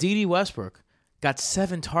 is that D.D. Westbrook got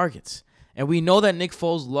 7 targets. And we know that Nick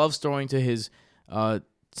Foles loves throwing to his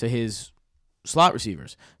slot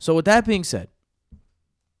receivers. So with that being said,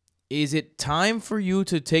 is it time for you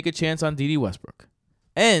to take a chance on D.D. Westbrook?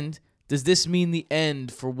 And does this mean the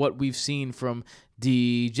end for what we've seen from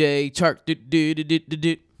DJ Chark?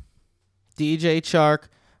 DJ Chark.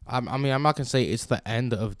 I'm not going to say it's the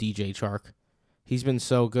end of DJ Chark. He's been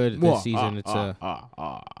so good this season.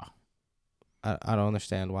 I don't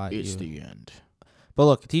understand why. It's the end. But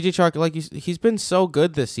look, DJ Chark, he's been so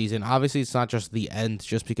good this season. Obviously, it's not just the end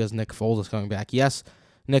just because Nick Foles is coming back. Yes,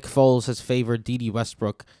 Nick Foles has favored D.D.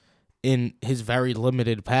 Westbrook in his very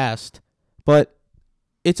limited past, but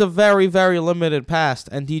it's a very, very limited past,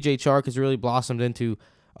 and DJ Chark has really blossomed into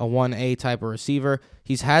a 1A type of receiver.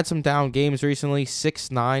 He's had some down games recently, 6,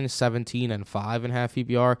 9, 17, and 5.5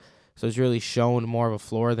 PPR. So he's really shown more of a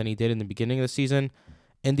floor than he did in the beginning of the season.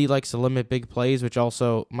 Indy likes to limit big plays, which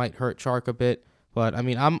also might hurt Chark a bit. But, I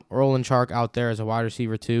mean, I'm rolling Chark out there as a wide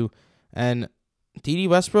receiver too. And D.D.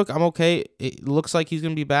 Westbrook, I'm okay. It looks like he's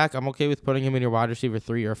going to be back. I'm okay with putting him in your wide receiver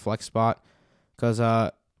 3 or flex spot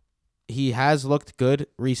because he has looked good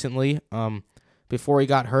recently. Before he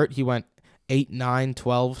got hurt, he went 8, 9,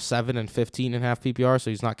 12, 7, and 15.5 PPR, so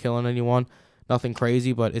he's not killing anyone. Nothing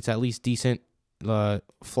crazy, but it's at least decent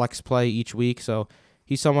flex play each week. So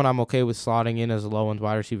he's someone I'm okay with slotting in as a low-end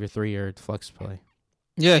wide receiver 3 or flex play.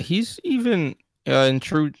 Yeah, he's even in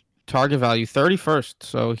true target value 31st.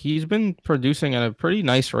 So he's been producing at a pretty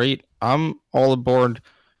nice rate. I'm all aboard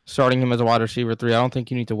starting him as a wide receiver 3. I don't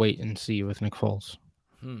think you need to wait and see with Nick Foles.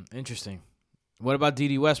 Interesting. What about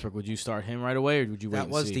D.D. Westbrook? Would you start him right away, or would you wait That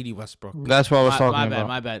and was see? D.D. Westbrook. That's what I was talking about.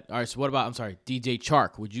 My bad. All right, so what about, DJ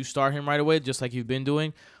Chark? Would you start him right away, just like you've been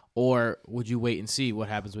doing, or would you wait and see what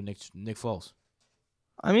happens with Nick Foles?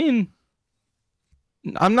 I mean,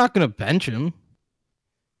 I'm not going to bench him.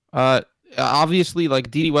 Obviously, like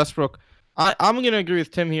D.D. Westbrook, I'm going to agree with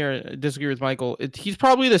Tim here, disagree with Michael. He's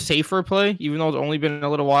probably the safer play, even though it's only been a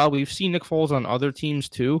little while. We've seen Nick Foles on other teams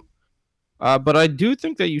too. But I do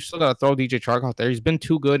think that you still got to throw DJ Chark out there. He's been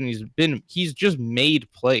too good, and he's just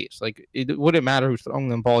made plays. Like, it wouldn't matter who's throwing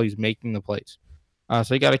the ball, he's making the plays.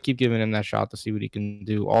 So you got to keep giving him that shot to see what he can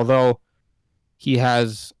do. Although he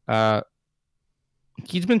has,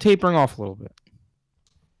 he's been tapering off a little bit.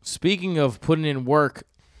 Speaking of putting in work,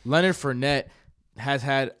 Leonard Fournette has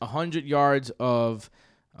had 100 yards of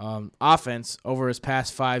offense over his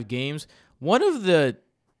past 5 games. One of the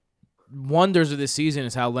wonders of this season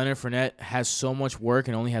is how Leonard Fournette has so much work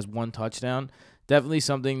and only has 1 touchdown. Definitely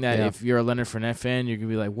something that if you're a Leonard Fournette fan, you're going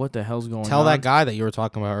to be like, what the hell's going on? Tell that guy that you were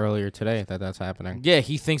talking about earlier today that's happening. Yeah,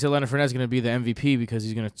 he thinks that Leonard Fournette's going to be the MVP because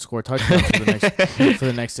he's going to score touchdowns for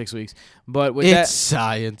the next 6 weeks. But with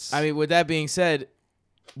science. I mean, with that being said,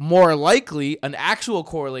 more likely, an actual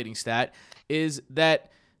correlating stat is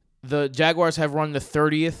that the Jaguars have run the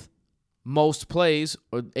 30th most plays,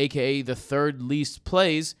 or a.k.a. the 3rd least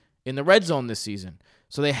plays in the red zone this season.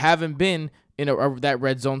 So they haven't been in that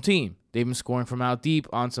red zone team. They've been scoring from out deep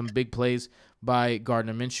on some big plays by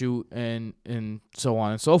Gardner Minshew and so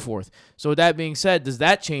on and so forth. So with that being said, does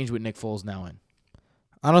that change with Nick Foles now in?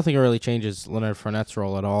 I don't think it really changes Leonard Fournette's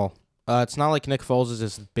role at all. It's not like Nick Foles is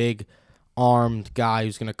this big armed guy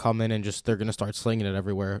who's going to come in and they're going to start slinging it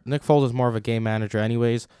everywhere. Nick Foles is more of a game manager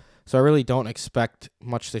anyways, so I really don't expect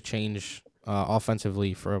much to change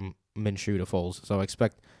offensively from Minshew to Foles. So I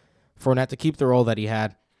expect Fournette to keep the role that he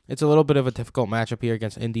had. It's a little bit of a difficult matchup here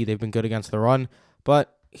against Indy. They've been good against the run,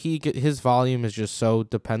 but his volume is just so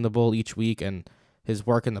dependable each week, and his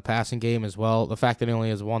work in the passing game as well. The fact that he only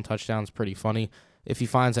has 1 touchdown is pretty funny. If he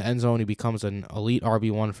finds the end zone, he becomes an elite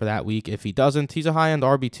RB1 for that week. If he doesn't, he's a high-end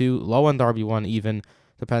RB2, low-end RB1 even,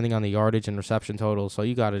 depending on the yardage and reception total. So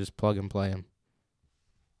you got to just plug and play him.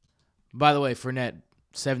 By the way, Fournette,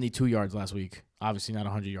 72 yards last week. Obviously not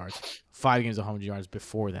 100 yards. 5 games, 100 yards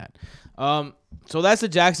before that. So that's the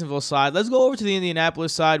Jacksonville side. Let's go over to the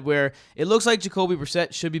Indianapolis side where it looks like Jacoby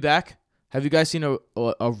Brissett should be back. Have you guys seen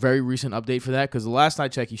a very recent update for that? Because the last I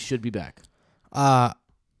checked, he should be back. I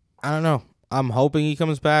don't know. I'm hoping he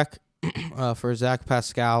comes back for Zach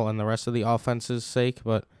Pascal and the rest of the offense's sake,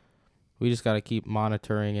 but we just got to keep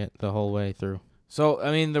monitoring it the whole way through. So,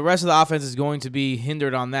 I mean, the rest of the offense is going to be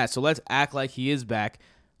hindered on that. So let's act like he is back.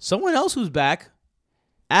 Someone else who's back,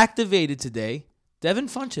 activated today, Devin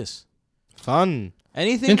Funchess. Fun.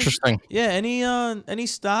 Anything interesting? Yeah, any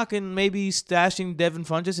stock in maybe stashing Devin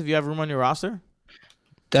Funchess if you have room on your roster?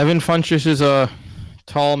 Devin Funchess is a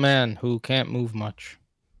tall man who can't move much.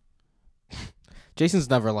 Jason's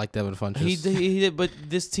never liked Devin Funchess. He did, but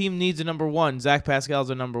this team needs a number 1. Zach Pascal's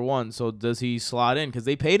a number 1, so does he slot in? Because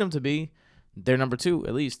they paid him to be their number 2,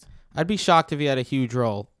 at least. I'd be shocked if he had a huge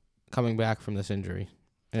role coming back from this injury,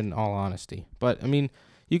 in all honesty. But, I mean,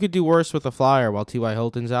 you could do worse with a flyer while T.Y.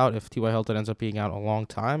 Hilton's out. If T.Y. Hilton ends up being out a long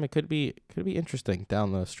time, it could be interesting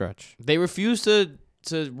down the stretch. They refuse to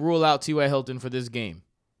rule out T.Y. Hilton for this game,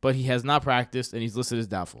 but he has not practiced, and he's listed as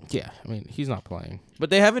doubtful. Yeah, I mean, he's not playing. But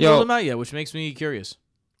they haven't ruled him out yet, which makes me curious.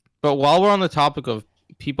 But while we're on the topic of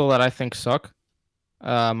people that I think suck,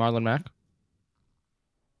 Marlon Mack.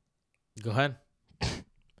 Go ahead.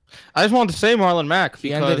 I just wanted to say Marlon Mack because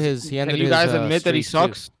he ended you his, guys admit that he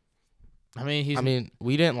streak, too. sucks? I mean,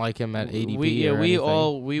 we didn't like him at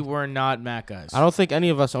ADP. We were not Mac guys. I don't think any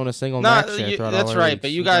of us own a single Mac share. That's right.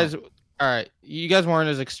 But you guys, all right, you guys weren't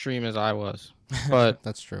as extreme as I was. but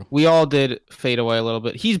That's true. we all did fade away a little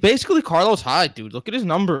bit. He's basically Carlos Hyde, dude. Look at his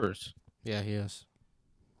numbers. Yeah, he is.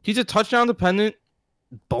 He's a touchdown dependent,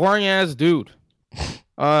 boring ass dude.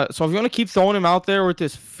 So if you want to keep throwing him out there with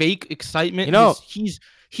this fake excitement,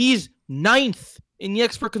 he's ninth in the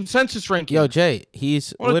expert consensus ranking. Yo, Jay,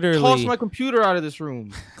 he's I wanna literally toss my computer out of this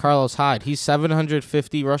room. Carlos Hyde. He's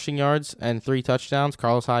 750 rushing yards and 3 touchdowns.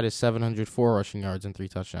 Carlos Hyde is 704 rushing yards and 3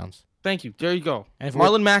 touchdowns. Thank you. There you go. And if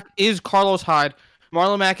Marlon Mack is Carlos Hyde.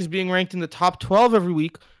 Marlon Mack is being ranked in the top 12 every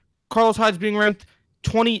week. Carlos Hyde's being ranked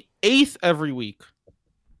 28th every week.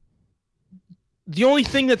 The only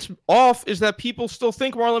thing that's off is that people still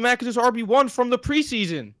think Marlon Mack is his RB1 from the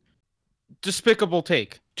preseason. Despicable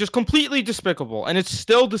take. Just completely despicable. And it's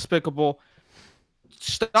still despicable.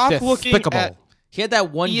 Stop looking at He had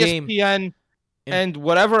that one ESPN game and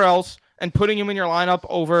whatever else and putting him in your lineup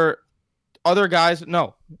over other guys.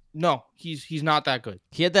 No, he's not that good.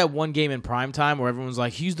 He had that one game in prime time where everyone's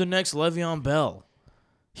like, he's the next Le'Veon Bell.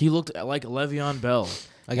 He looked like Le'Veon Bell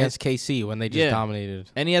against KC when they just dominated.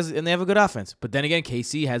 And they have a good offense. But then again,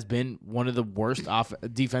 KC has been one of the worst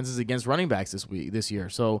defenses against running backs this year.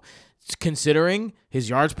 So considering his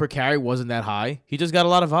yards per carry wasn't that high, he just got a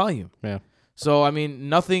lot of volume. Yeah. So I mean,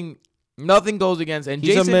 nothing goes against. And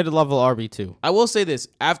he's Jason, a mid-level RB2. I will say this: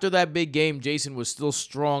 after that big game, Jason was still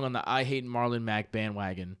strong on the I hate Marlon Mack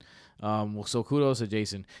bandwagon. So kudos to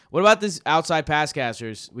Jason. What about this outside pass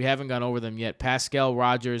catchers? We haven't gone over them yet. Pascal,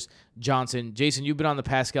 Rogers, Johnson. Jason, you've been on the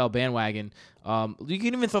Pascal bandwagon. You can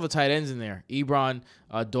even throw the tight ends in there. Ebron,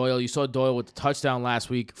 Doyle. You saw Doyle with the touchdown last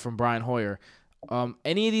week from Brian Hoyer.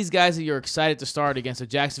 Any of these guys that you're excited to start against a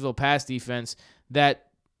Jacksonville pass defense that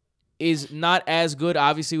is not as good,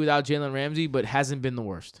 obviously, without Jalen Ramsey, but hasn't been the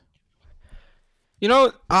worst? You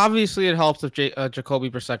know, obviously it helps if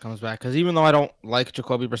Jacoby Brissett comes back, because even though I don't like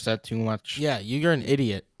Jacoby Brissett too much. Yeah, you're an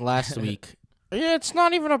idiot last week. Yeah, it's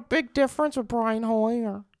not even a big difference with Brian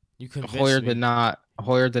Hoyer. You convinced Hoyer me. did not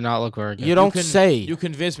look very good. You don't say. You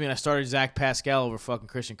convinced me, and I started Zach Pascal over fucking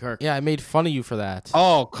Christian Kirk. Yeah, I made fun of you for that.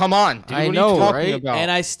 Oh, come on, dude. I What know, are you talking right? about?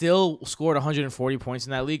 And I still scored 140 points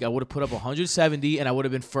in that league. I would have put up 170, and I would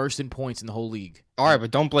have been first in points in the whole league. All right,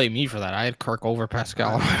 but don't blame me for that. I had Kirk over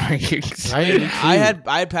Pascal. I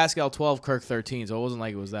had Pascal 12, Kirk 13, so it wasn't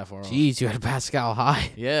like it was that far off. Jeez, you had Pascal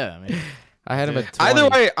high. Yeah, man. I had him at 20. Either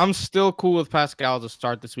way, I'm still cool with Pascal to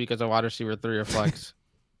start this week as a wide receiver 3 or flex.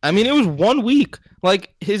 I mean, it was 1 week.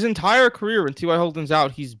 Like, his entire career when T.Y. Hilton's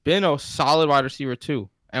out, he's been a solid wide receiver 2.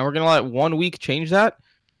 And we're going to let 1 week change that?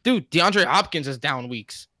 Dude, DeAndre Hopkins is down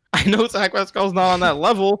weeks. I know Zach Pascal's not on that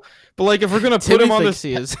level, but, like, if we're going to put him on this...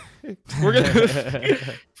 he is. if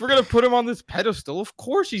we're gonna put him on this pedestal, of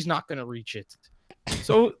course he's not going to reach it.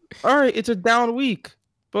 So, all right, it's a down week,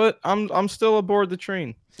 but I'm still aboard the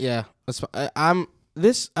train. Yeah, I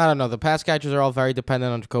don't know. The pass catchers are all very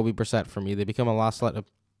dependent on Jacoby Brissett for me. They become a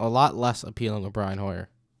lot less appealing with Brian Hoyer.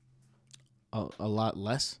 A lot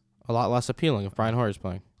less? A lot less appealing if Brian Hoyer's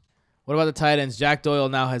playing. What about the tight ends? Jack Doyle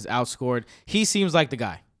now has outscored. He seems like the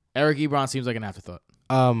guy. Eric Ebron seems like an afterthought.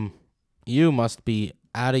 You must be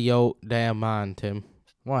out of your damn mind, Tim.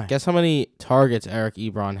 Why? Guess how many targets Eric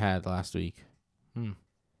Ebron had last week?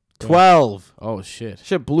 12. Oh, shit.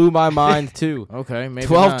 Shit blew my mind, too. Okay, maybe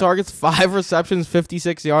 12 not. targets, 5 receptions,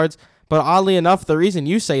 56 yards. But oddly enough, the reason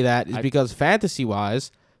you say that is because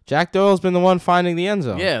fantasy-wise, Jack Doyle's been the one finding the end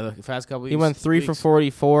zone. Yeah, the past couple weeks. He went 3 for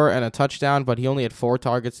 44 and a touchdown, but he only had 4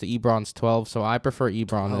 targets to Ebron's 12, so I prefer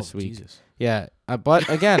Ebron this week. Jesus. Yeah, but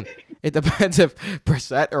again, it depends if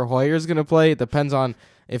Brissett or Hoyer's going to play. It depends on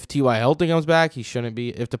if T.Y. Hilton comes back. He shouldn't be.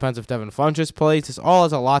 It depends if Devin Funchess plays. This all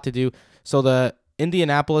has a lot to do. So the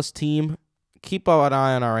Indianapolis team, keep an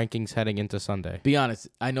eye on our rankings heading into Sunday. Be honest.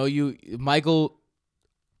 I know you, Michael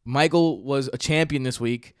was a champion this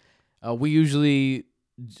week. We usually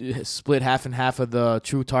split half and half of the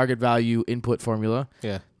true target value input formula.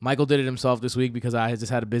 Yeah. Michael did it himself this week because I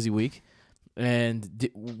just had a busy week. And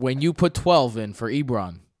when you put 12 in for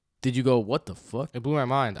Ebron, did you go, what the fuck? It blew my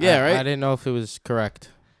mind. Yeah, right? I didn't know if it was correct.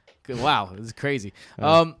 Wow, this is crazy.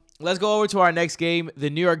 Yeah. Let's go over to our next game. The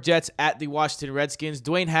New York Jets at the Washington Redskins.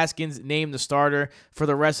 Dwayne Haskins named the starter for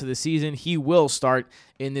the rest of the season. He will start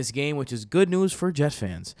in this game, which is good news for Jet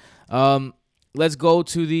fans. Let's go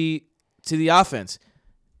to the offense.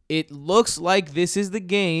 It looks like this is the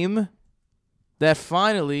game that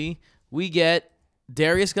finally we get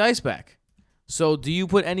Darius Geis back. So do you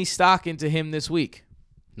put any stock into him this week?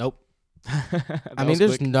 Nope. I mean,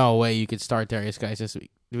 there's no way you could start Darius Geis this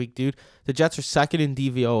week, dude. The Jets are second in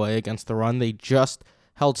DVOA against the run. They just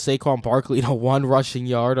held Saquon Barkley to 1 rushing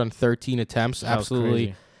yard on 13 attempts.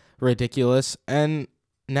 Absolutely ridiculous. And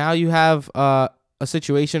now you have a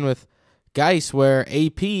situation with Geis, where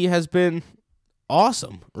AP has been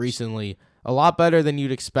awesome recently. A lot better than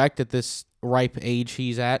you'd expect at this ripe age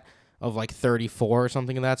he's at, of like 34 or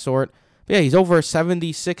something of that sort. But yeah, he's over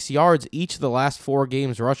 76 yards each of the last 4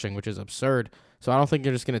 games rushing, which is absurd. So I don't think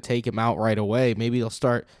you're just going to take him out right away. Maybe they'll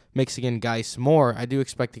start mixing in Geis more. I do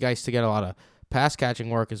expect the Geis to get a lot of pass catching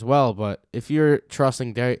work as well. But if you're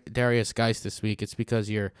trusting Darius Geis this week, it's because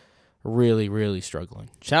you're really, really struggling.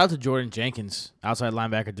 Shout out to Jordan Jenkins, outside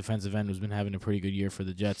linebacker, defensive end, who's been having a pretty good year for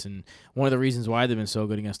the Jets, and one of the reasons why they've been so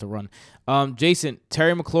good against the run. Jason,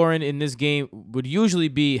 Terry McLaurin in this game would usually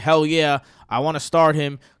be, hell yeah, I want to start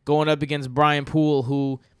him, going up against Brian Poole,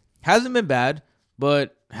 who hasn't been bad,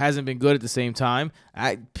 but hasn't been good at the same time.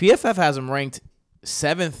 PFF has him ranked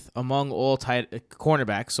 7th among all tight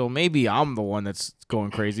cornerbacks, so maybe I'm the one that's going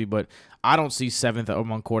crazy, but I don't see 7th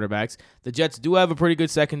among quarterbacks. The Jets do have a pretty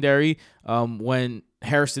good secondary when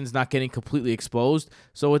Harrison's not getting completely exposed.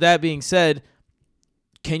 So with that being said,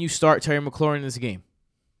 can you start Terry McLaurin in this game?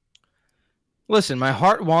 Listen, my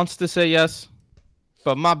heart wants to say yes,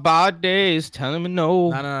 but my body is telling me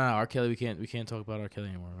no. No. R. Kelly, we can't talk about R. Kelly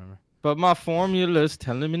anymore, remember? But my formula is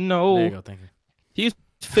telling me no. There you go, thank you. He's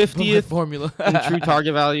 50th formula in true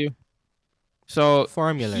target value. So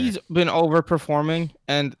Formula. he's been overperforming,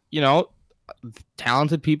 and,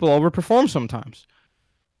 talented people overperform sometimes.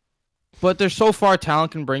 But there's so far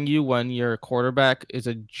talent can bring you when your quarterback is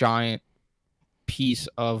a giant piece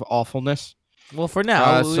of awfulness. Well, for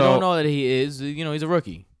now, we don't know that he is. He's a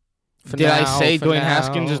rookie. Did I say Dwayne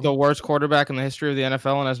Haskins is the worst quarterback in the history of the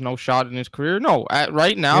NFL and has no shot in his career? No.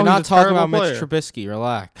 Right now, you're not he's a talking terrible about player. Mitch Trubisky.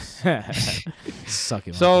 Relax. Suck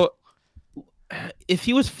him. So, if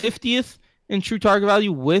he was 50th in true target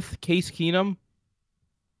value with Case Keenum,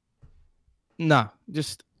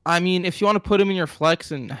 if you want to put him in your flex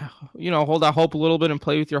and, hold out hope a little bit and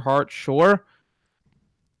play with your heart, sure.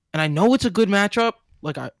 And I know it's a good matchup.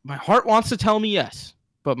 My heart wants to tell me yes,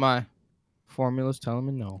 but my formula's telling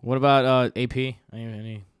me no. What about AP?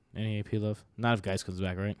 Any AP love? Not if Geis comes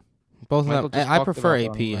back, right? Both Michael of them. just I talked prefer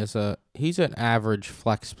about AP he's an average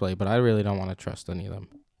flex play, but I really don't want to trust any of them.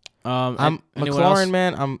 Anyone McLaurin, else?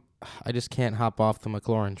 man. I just can't hop off the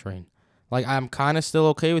McLaurin train. I'm kind of still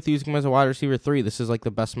okay with using him as a wide receiver 3. This is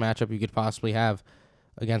the best matchup you could possibly have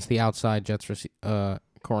against the outside Jets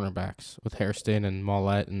cornerbacks with Hairston and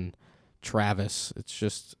Mollett and Travis. It's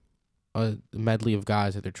just a medley of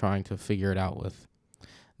guys that they're trying to figure it out with.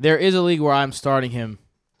 There is a league where I'm starting him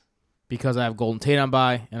because I have Golden Tate on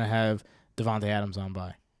bye and I have Devontae Adams on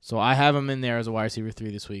bye. So I have him in there as a wide receiver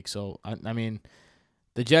 3 this week. So, the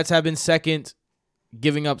Jets have been second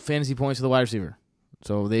giving up fantasy points to the wide receiver.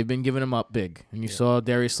 So they've been giving him up big. And you saw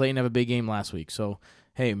Darius Slayton have a big game last week. So,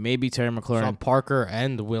 hey, maybe Terry McLaurin. Saw Parker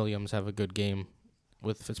and Williams have a good game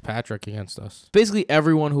with Fitzpatrick against us. Basically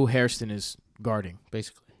everyone who Hairston is guarding.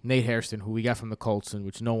 Basically. Nate Hairston, who we got from the Colts, and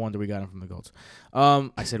which no wonder we got him from the Colts.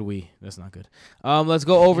 I said we. That's not good. Let's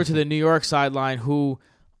go over to the New York sideline, who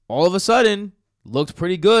all of a sudden looked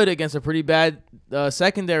pretty good against a pretty bad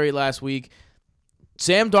secondary last week.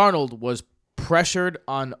 Sam Darnold was pressured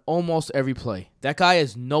on almost every play. That guy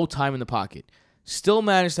has no time in the pocket. Still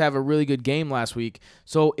managed to have a really good game last week.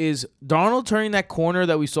 So is Darnold turning that corner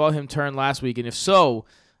that we saw him turn last week? And if so,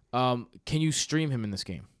 can you stream him in this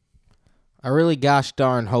game? I really gosh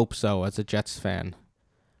darn hope so as a Jets fan.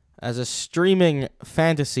 As a streaming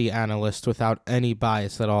fantasy analyst without any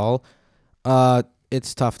bias at all,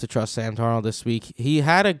 it's tough to trust Sam Darnold this week. He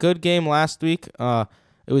had a good game last week. It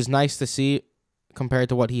was nice to see compared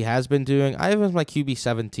to what he has been doing. I have him like QB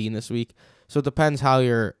 17 this week, so it depends how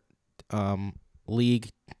your league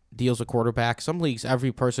deals with quarterback. Some leagues,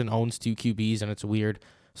 every person owns 2 QBs, and it's weird,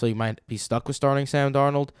 so you might be stuck with starting Sam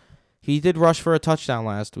Darnold. He did rush for a touchdown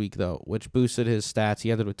last week, though, which boosted his stats. He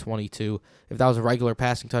ended with 22. If that was a regular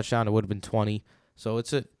passing touchdown, it would have been 20. So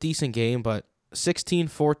it's a decent game, but 16,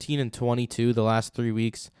 14, and 22 the last 3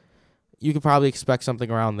 weeks. You could probably expect something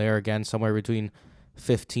around there again, somewhere between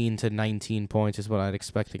 15 to 19 points is what I'd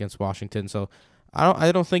expect against Washington. So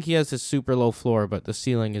I don't think he has a super low floor, but the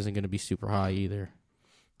ceiling isn't going to be super high either.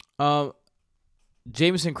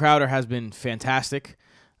 Jamison Crowder has been fantastic.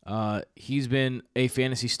 He's been a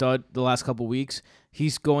fantasy stud the last couple weeks.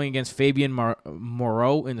 He's going against Fabian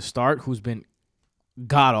Moreau in the start, who's been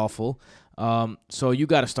god-awful. So you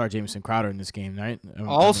got to start Jamison Crowder in this game, right?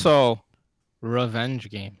 Also, revenge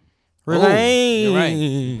game. Revenge. You're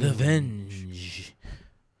right. Revenge.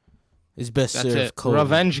 Is best That's served it. cold.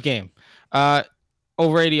 Revenge game.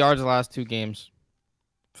 Over 80 yards the last 2 games.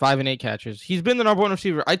 5 and 8 catches. He's been the number 1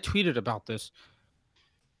 receiver. I tweeted about this.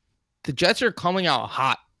 The Jets are coming out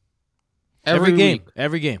hot. Every game. week.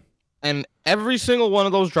 Every game. And every single one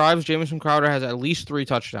of those drives, Jamison Crowder has at least 3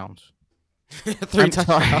 touchdowns. 3 I'm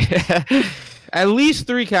touchdowns. sorry. At least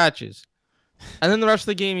 3 catches. And then the rest of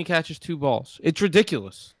the game, he catches 2 balls. It's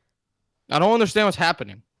ridiculous. I don't understand what's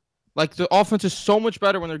happening. Like, the offense is so much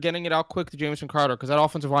better when they're getting it out quick to Jamison Crowder because that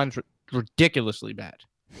offensive line is ridiculously bad.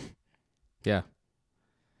 Yeah.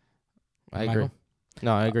 I agree. Michael?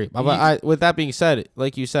 No, I agree. But with that being said,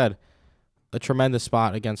 like you said, a tremendous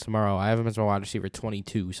spot against tomorrow. I have him as my wide receiver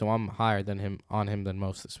 22, so I'm higher than him than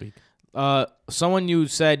most this week. Someone you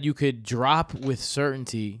said you could drop with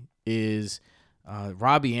certainty is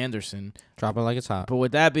Robbie Anderson. Drop it like it's hot. But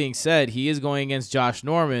with that being said, he is going against Josh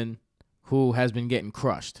Norman, who has been getting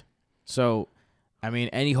crushed. So, I mean,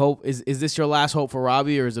 any hope? Is this your last hope for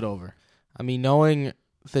Robbie, or is it over? I mean, knowing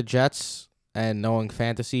the Jets and knowing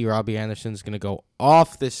fantasy, Robbie Anderson's going to go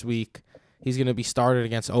off this week. He's going to be started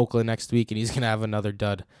against Oakland next week, and he's going to have another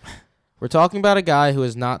dud. We're talking about a guy who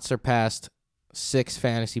has not surpassed 6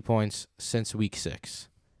 fantasy points since week 6.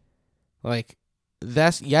 Like,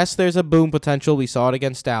 yes, there's a boom potential. We saw it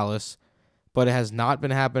against Dallas, but it has not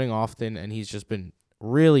been happening often, and he's just been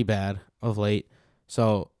really bad of late.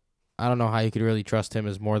 So I don't know how you could really trust him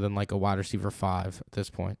as more than like a wide receiver 5 at this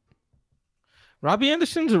point. Robbie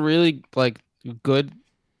Anderson's a really good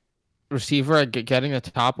receiver at getting a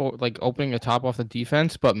top, opening a top off the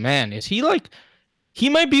defense. But man, he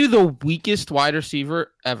might be the weakest wide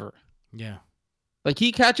receiver ever. Yeah. Like,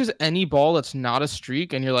 he catches any ball that's not a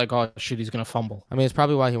streak, and you're like, oh shit, he's gonna fumble. I mean, it's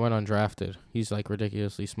probably why he went undrafted. He's like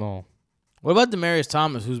ridiculously small. What about Demaryius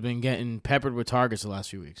Thomas, who's been getting peppered with targets the last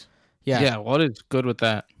few weeks? Yeah. What is good with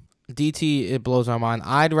that? DT, it blows my mind.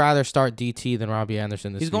 I'd rather start DT than Robbie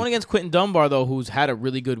Anderson this He's week. going against Quentin Dunbar, though, who's had a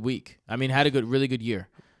really good week. I mean, had a really good year.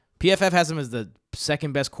 PFF has him as the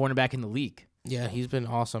second best cornerback in the league. Yeah, he's been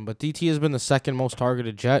awesome. But DT has been the second most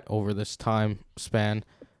targeted Jet over this time span,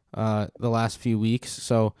 the last few weeks.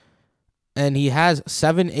 So, and he has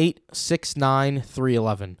 7-8, 6-9,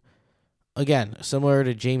 3-11. Again, similar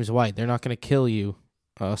to James White, they're not going to kill you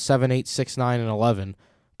 7-8, 6-9, and 11.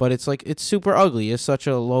 But it's super ugly. It's such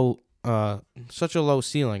a low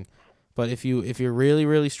ceiling. But if you're really,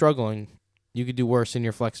 really struggling, you could do worse in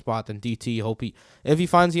your flex spot than DT. If he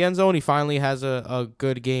finds the end zone, he finally has a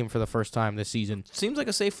good game for the first time this season. Seems like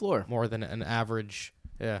a safe floor. More than an average,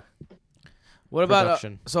 What about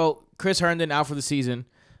production. So Chris Herndon out for the season?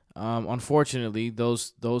 Unfortunately,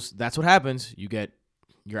 those that's what happens.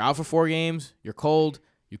 You're out for 4 games. You're cold.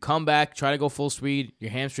 You come back, try to go full speed. Your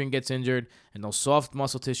hamstring gets injured, and those soft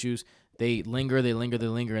muscle tissues, they linger, and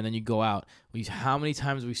then you go out. How many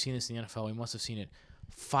times have we seen this in the NFL? We must have seen it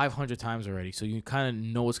 500 times already. So you kind of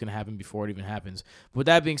know what's going to happen before it even happens. But with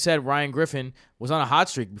that being said, Ryan Griffin was on a hot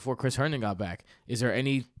streak before Chris Herndon got back. Is there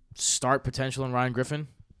any start potential in Ryan Griffin?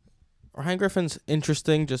 Ryan Griffin's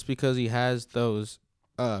interesting just because he has those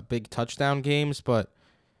big touchdown games, but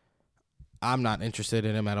I'm not interested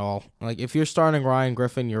in him at all. Like, if you're starting Ryan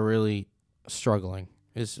Griffin, you're really struggling,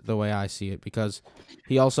 is the way I see it, because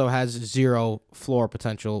he also has 0 floor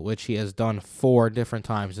potential, which he has done 4 different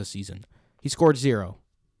times this season. He scored 0.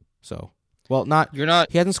 So, well,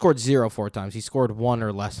 he hasn't scored 0 4 times. He scored 1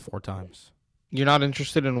 or less 4 times. You're not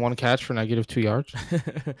interested in 1 catch for -2 yards?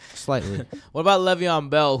 Slightly. What about Le'Veon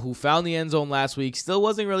Bell, who found the end zone last week? Still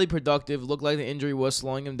wasn't really productive. Looked like the injury was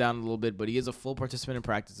slowing him down a little bit, but he is a full participant in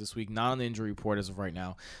practice this week, not on the injury report as of right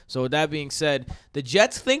now. So with that being said, the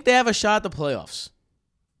Jets think they have a shot at the playoffs.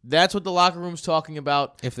 That's what the locker room's talking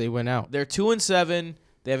about. If they win out. They're 2-7.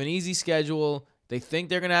 They have an easy schedule. They think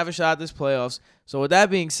they're going to have a shot at this playoffs. So with that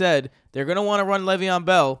being said, they're going to want to run Le'Veon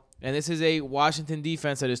Bell. And this is a Washington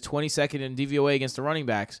defense that is 22nd in DVOA against the running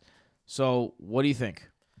backs. So what do you think?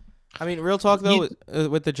 I mean, real talk, though,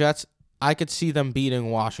 with the Jets, I could see them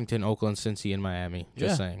beating Washington, Oakland, Cincy, and Miami.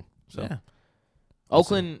 Just saying. So, yeah.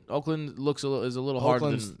 Oakland is a little harder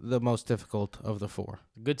Oakland's than the most difficult of the 4.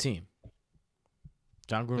 good team.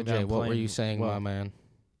 John Gruden. But Jay, what were you saying, my man?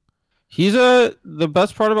 He's the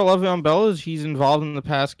best part about Le'Veon Bell is he's involved in the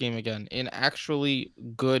pass game again in actually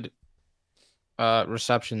good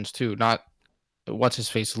receptions too. Not what's his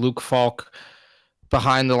face, Luke Falk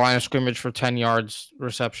behind the line of scrimmage for 10 yards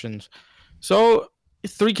receptions. So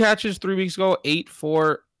 3 catches 3 weeks ago,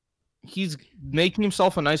 8-4. He's making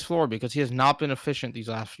himself a nice floor because he has not been efficient these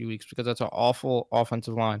last few weeks because that's an awful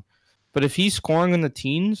offensive line. But if he's scoring in the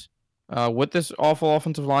teens with this awful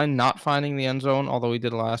offensive line not finding the end zone, although he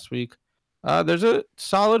did last week, there's a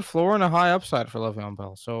solid floor and a high upside for Le'Veon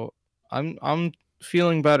Bell. So I'm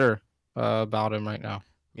feeling better about him right now.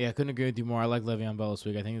 Yeah, I couldn't agree with you more. I like Le'Veon Bell this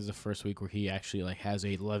week. I think this is the first week where he actually has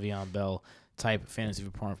a Le'Veon Bell type fantasy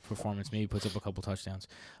performance. Maybe puts up a couple touchdowns.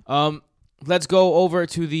 let's go over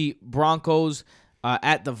to the Broncos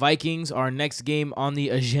at the Vikings. Our next game on the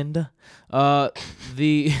agenda. Let's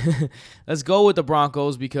go with the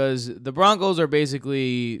Broncos because the Broncos are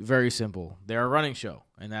basically very simple. They're a running show,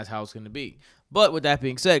 and that's how it's going to be. But with that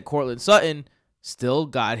being said, Courtland Sutton still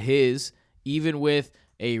got his, even with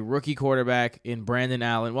a rookie quarterback in Brandon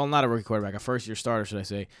Allen. Well, not a rookie quarterback, a first-year starter, should I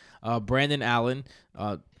say. Brandon Allen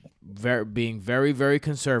being very, very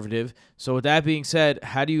conservative. So with that being said,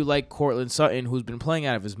 how do you like Courtland Sutton, who's been playing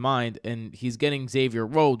out of his mind, and he's getting Xavier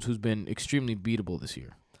Rhodes, who's been extremely beatable this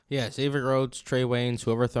year? Yeah, Xavier Rhodes, Trey Waynes,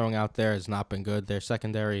 whoever throwing out there has not been good. Their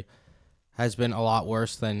secondary has been a lot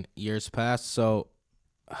worse than years past. So,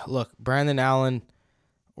 look, Brandon Allen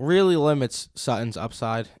really limits Sutton's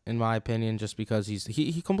upside, in my opinion, just because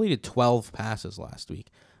he completed 12 passes last week.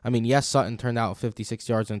 I mean, yes, Sutton turned out 56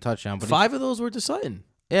 yards and a touchdown. But 5 of those were to Sutton.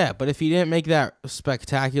 Yeah, but if he didn't make that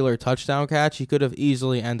spectacular touchdown catch, he could have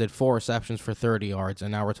easily ended 4 receptions for 30 yards,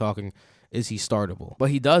 and now we're talking, is he startable? But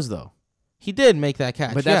he does, though. He did make that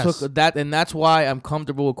catch, but that's that's why I'm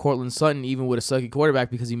comfortable with Courtland Sutton, even with a sucky quarterback,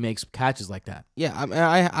 because he makes catches like that. Yeah,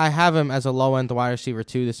 I have him as a low-end wide receiver,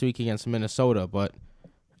 too, this week against Minnesota, but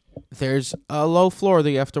there's a low floor that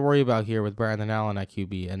you have to worry about here with Brandon Allen at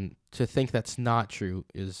QB, and to think that's not true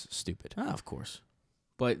is stupid. Of course.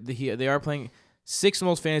 But they are playing 6th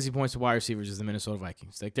most fantasy points to wide receivers is the Minnesota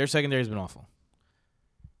Vikings. Like, their secondary has been awful.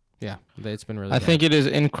 Yeah, it's been really I bad. think it is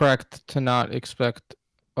incorrect to not expect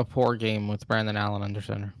a poor game with Brandon Allen under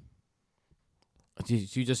center.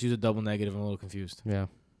 You just use a double negative. I'm a little confused. Yeah,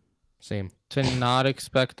 same. To not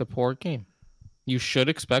expect a poor game. You should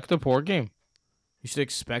expect a poor game. You should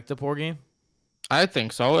expect a poor game? I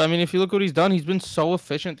think so. I mean, if you look what he's done, he's been so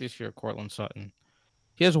efficient this year, Courtland Sutton.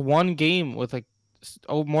 He has one game with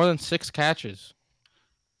more than 6 catches.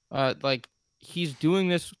 He's doing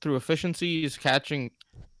this through efficiency. He's catching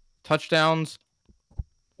touchdowns.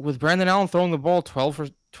 With Brandon Allen throwing the ball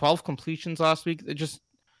 12 completions last week,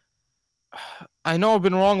 I know I've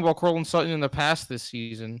been wrong about Courtland Sutton in the past this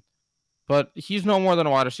season, but he's no more than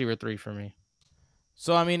a wide receiver 3 for me.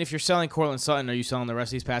 So, I mean, if you're selling Courtland Sutton, are you selling the rest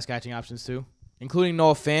of these pass catching options too? Including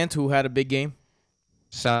Noah Fant, who had a big game?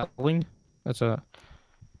 Selling? That's a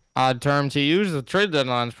odd term to use. The trade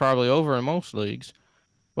deadline is probably over in most leagues.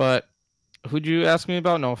 But who'd you ask me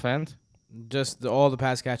about? Noah Fant? Just all the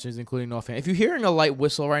pass catchers, including Noah Fant. If you're hearing a light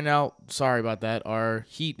whistle right now, sorry about that. Our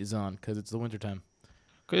heat is on because it's the wintertime.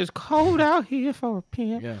 Because it's cold out here for a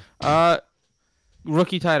PM. Yeah.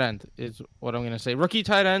 Rookie tight end is what I'm going to say. Rookie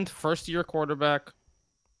tight end, first-year quarterback.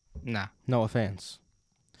 Nah. No offense.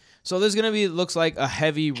 So there's going to be, looks like, a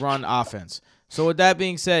heavy run offense. So with that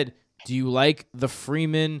being said, do you like the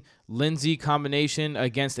Freeman-Lindsey combination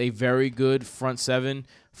against a very good front 7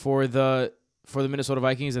 for the Minnesota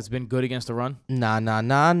Vikings that's been good against the run?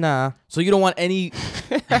 Nah. So you don't want any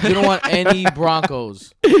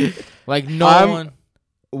Broncos. Like I'm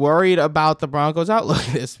worried about the Broncos' outlook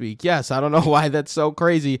this week. Yes, I don't know why that's so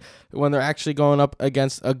crazy when they're actually going up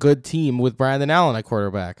against a good team with Brandon Allen at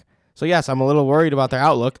quarterback. So yes, I'm a little worried about their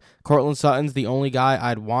outlook. Courtland Sutton's the only guy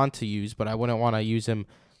I'd want to use, but I wouldn't want to use him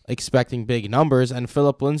expecting big numbers. And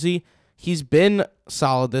Phillip Lindsay, he's been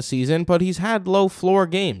solid this season, but he's had low floor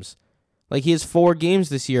games. Like, he has 4 games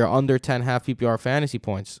this year under 10 half PPR fantasy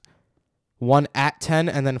points. 1 at 10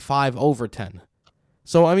 and then 5 over 10.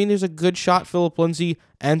 So, I mean, there's a good shot Phillip Lindsay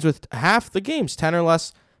ends with half the games, 10 or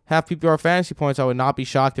less half PPR fantasy points. I would not be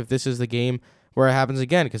shocked if this is the game where it happens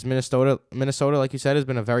again, because Minnesota, like you said, has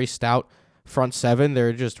been a very stout front 7.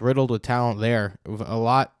 They're just riddled with talent there. A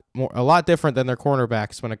lot different than their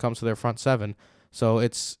cornerbacks when it comes to their front 7. So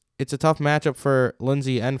it's a tough matchup for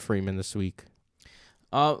Lindsay and Freeman this week.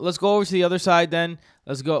 Let's go over to the other side then.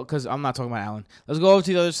 Let's go, because I'm not talking about Allen. Let's go over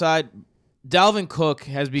to the other side. Dalvin Cook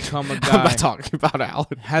has become a guy. I'm not talking about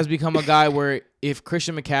Allen. Has become a guy where if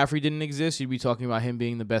Christian McCaffrey didn't exist, you'd be talking about him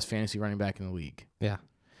being the best fantasy running back in the league. Yeah.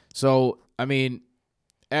 So, I mean,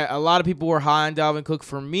 a lot of people were high on Dalvin Cook.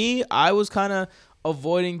 For me, I was kind of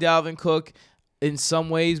avoiding Dalvin Cook in some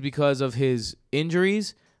ways because of his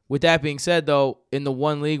injuries. With that being said, though, in the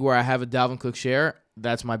one league where I have a Dalvin Cook share,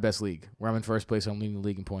 that's my best league, where I'm in first place. I'm leading the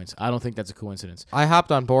league in points. I don't think that's a coincidence. I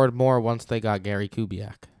hopped on board more once they got Gary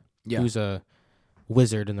Kubiak, who's Yeah. a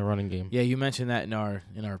wizard in the running game. Yeah, you mentioned that in our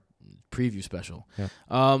preview special. Yeah.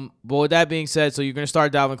 But with that being said, so you're going to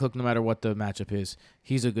start Dalvin Cook no matter what the matchup is.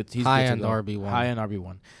 He's High-end RB1. High-end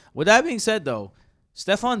RB1. With that being said, though,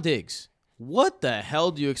 Stephon Diggs, what the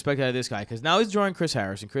hell do you expect out of this guy? Because now he's joining Chris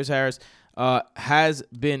Harris, and Chris Harris has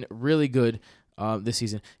been really good this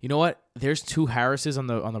season. You know what? There's 2 Harrises on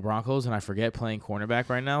the Broncos, and I forget playing cornerback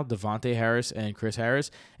right now, Devontae Harris and Chris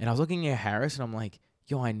Harris. And I was looking at Harris, and I'm like,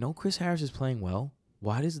 yo, I know Chris Harris is playing well.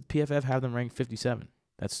 Why does PFF have them ranked 57?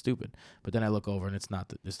 That's stupid. But then I look over and it's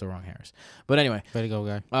not. It's the wrong Harris. But anyway, Way to go,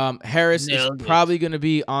 guy. Harris Nailed is it. probably going to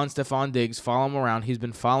be on Stephon Diggs. Follow him around. He's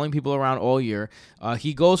been following people around all year.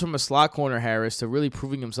 He goes from a slot corner Harris to really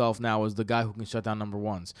proving himself now as the guy who can shut down number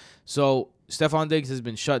ones. So Stephon Diggs has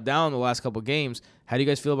been shut down the last couple of games. How do you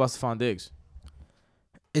guys feel about Stephon Diggs?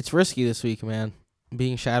 It's risky this week, man.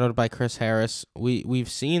 Being shadowed by Chris Harris. We've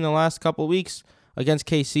seen the last couple of weeks against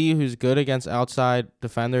KC, who's good against outside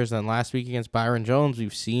defenders, and last week against Byron Jones,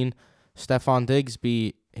 we've seen Stephon Diggs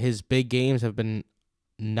his big games have been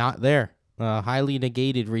not there, highly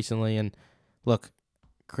negated recently. And look,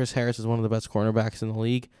 Chris Harris is one of the best cornerbacks in the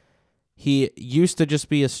league. He used to just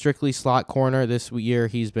be a strictly slot corner. This year,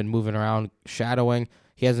 he's been moving around, shadowing.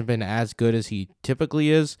 He hasn't been as good as he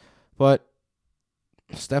typically is, but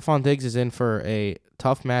Stephon Diggs is in for a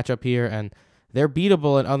tough matchup here, and they're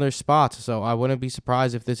beatable at other spots. So I wouldn't be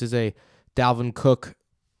surprised if this is a Dalvin Cook,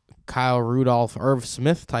 Kyle Rudolph, Irv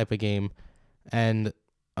Smith type of game, and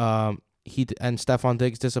Stephon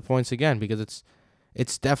Diggs disappoints again, because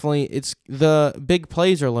it's the big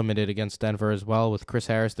plays are limited against Denver as well with Chris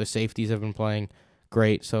Harris. The safeties have been playing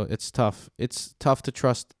great, so it's tough. It's tough to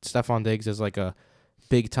trust Stephon Diggs as like a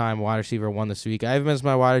big time wide receiver 1 this week. I have him as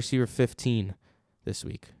my wide receiver 15 this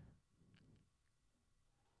week.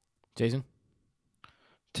 Jason?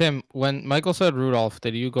 Tim, when Michael said Rudolph,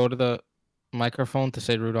 did you go to the microphone to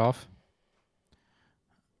say Rudolph?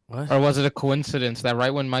 What? Or was it a coincidence that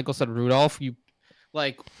right when Michael said Rudolph, you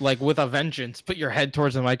like with a vengeance put your head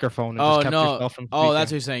towards the microphone and just kept yourself from speaking? Oh,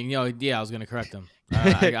 that's what you're saying. Yeah, I was going to correct him.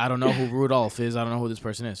 I don't know who Rudolph is. I don't know who this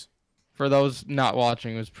person is. For those not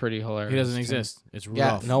watching, it was pretty hilarious. He doesn't exist. It's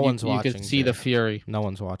Rudolph. No one's watching. You could see the fury. No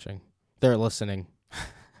one's watching. They're listening.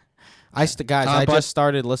 I but- just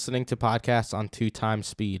started listening to podcasts on 2 times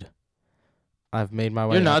speed. I've made my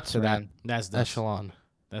way You're up nuts, to man. That's nuts. echelon.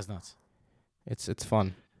 That's nuts. It's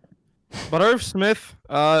fun. But Irv Smith,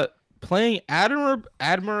 playing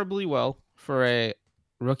admirably well for a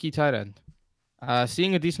rookie tight end.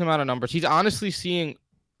 Seeing a decent amount of numbers. He's honestly seeing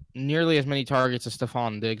nearly as many targets as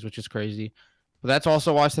Stephon Diggs, which is crazy. But that's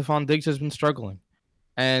also why Stephon Diggs has been struggling.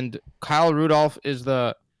 And Kyle Rudolph is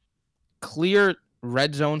the clear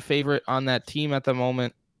red zone favorite on that team at the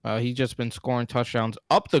moment. He's just been scoring touchdowns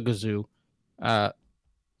up the gazoo.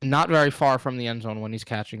 Not very far from the end zone when he's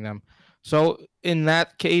catching them. So in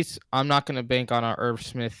that case, I'm not going to bank on our Irv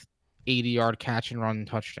Smith 80-yard catch and run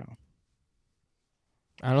touchdown.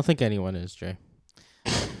 I don't think anyone is, Jay.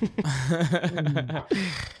 Yep,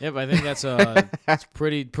 I think that's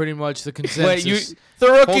pretty much the consensus. The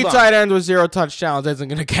rookie Hold on. tight end with 0 touchdowns isn't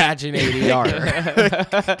going to catch an 80-yarder.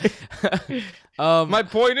 My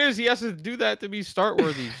point is, he has to do that to be start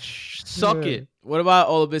worthy. Suck it. What about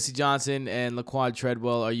Olabisi Johnson and Laquan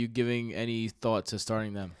Treadwell? Are you giving any thought to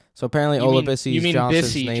starting them? So apparently You mean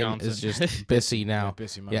Johnson's Bissy name Johnson. is just Bissy now.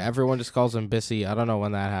 Bissy, my Yeah, bad. everyone just calls him Bissy. I don't know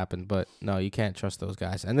when that happened, but no, you can't trust those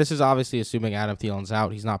guys. And this is obviously assuming Adam Thielen's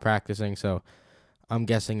out. He's not practicing, so I'm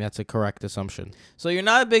guessing that's a correct assumption. So you're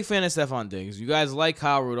not a big fan of Stephon Diggs. You guys like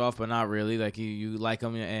Kyle Rudolph, but not really. Like you like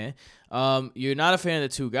him. You're not a fan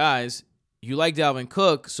of the 2 guys. You like Dalvin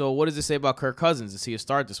Cook. So what does it say about Kirk Cousins? Is he a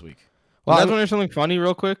start this week? Well, Well, you guys want to hear something funny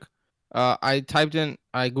real quick? I Googled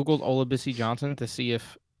Olabisi Johnson to see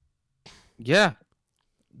if, the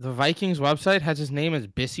Vikings website has his name as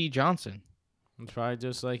Bissy Johnson. It's probably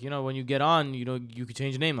just like, when you get on, you could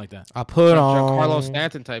change a name like that. I'll put Carlos on.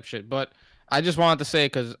 Stanton type shit. But I just wanted to say,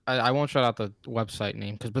 because I won't shout out the website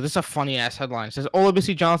name, but this is a funny ass headline. It says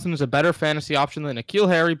Olabisi Johnson is a better fantasy option than N'Keal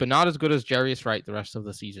Harry, but not as good as Jarius Wright the rest of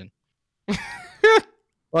the season.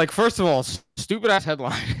 Like, first of all, stupid ass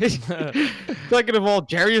headline. Second of all,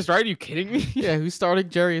 Jarius Wright, are you kidding me? Yeah, who's starting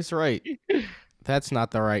Jarius Wright? That's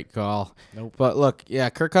not the right call. Nope. But look,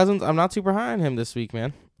 Kirk Cousins, I'm not super high on him this week,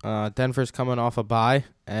 man. Denver's coming off a bye,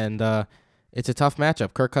 and it's a tough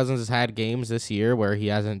matchup. Kirk Cousins has had games this year where he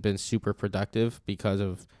hasn't been super productive because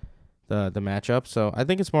of the matchup. So I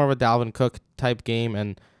think it's more of a Dalvin Cook type game,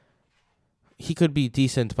 and he could be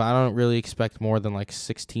decent, but I don't really expect more than like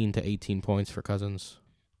 16 to 18 points for Cousins.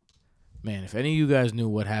 Man, if any of you guys knew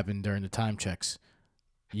what happened during the time checks,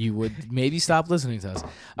 you would maybe stop listening to us. All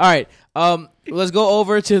right, let's go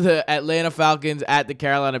over to the Atlanta Falcons at the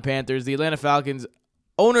Carolina Panthers. The Atlanta Falcons,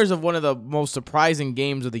 owners of one of the most surprising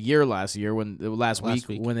games of the year last week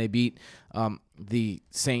when they beat the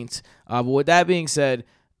Saints. But with that being said,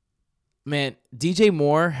 man, DJ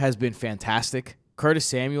Moore has been fantastic. Curtis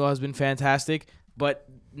Samuel has been fantastic. But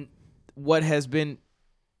what has been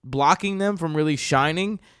blocking them from really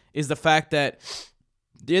shining is the fact that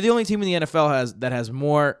they're the only team in the NFL that has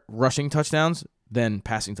more rushing touchdowns than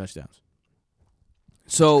passing touchdowns.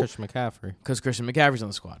 So Christian McCaffrey. because Christian McCaffrey's on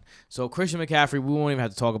the squad. So Christian McCaffrey, we won't even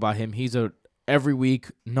have to talk about him. He's a every week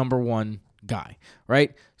number one guy,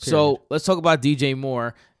 right? So let's talk about DJ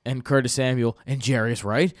Moore and Curtis Samuel and Jarius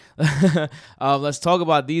Wright. Let's talk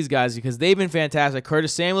about these guys because they've been fantastic.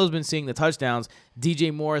 Curtis Samuel has been seeing the touchdowns.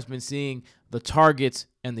 DJ Moore has been seeing the targets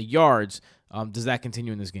and the yards. Does that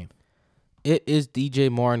continue in this game? It is DJ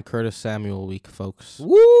Moore and Curtis Samuel week, folks.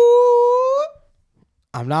 Woo!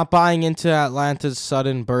 I'm not buying into Atlanta's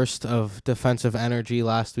sudden burst of defensive energy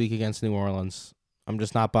last week against New Orleans. I'm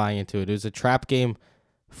just not buying into it. It was a trap game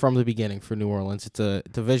from the beginning for New Orleans. It's a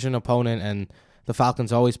division opponent, and the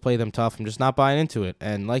Falcons always play them tough. I'm just not buying into it.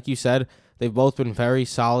 And like you said, they've both been very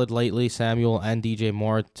solid lately, Samuel and DJ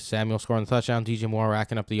Moore. Samuel scoring the touchdown, DJ Moore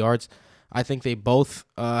racking up the yards. I think they both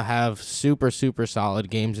have super, super solid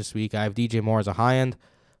games this week. I have DJ Moore as a high-end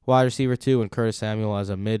wide receiver 2 and Curtis Samuel as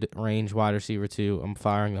a mid-range wide receiver 2. I'm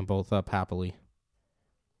firing them both up happily.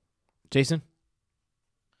 Jason?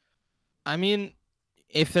 I mean,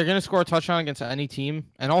 if they're going to score a touchdown against any team,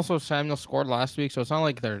 and also Samuel scored last week, so it's not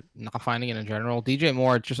like they're not finding it in general. DJ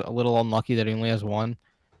Moore just a little unlucky that he only has one.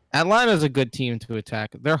 Atlanta's a good team to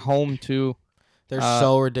attack. They're home, too. They're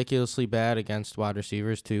so ridiculously bad against wide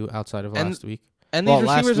receivers, too, outside of last week. And these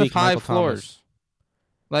last receivers week, have high Michael floors. Thomas.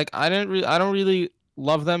 Like, I don't really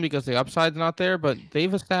love them because the upside's not there, but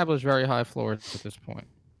they've established very high floors at this point.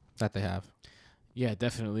 That they have. Yeah,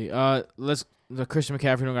 definitely. The Christian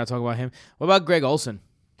McCaffrey, don't got to talk about him. What about Greg Olsen?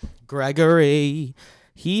 Gregory.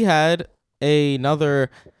 He had another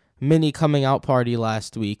mini coming out party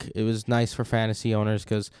last week. It was nice for fantasy owners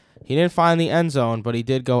because he didn't find the end zone, but he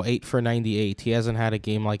did go 8 for 98. He hasn't had a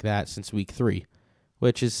game like that since week 3,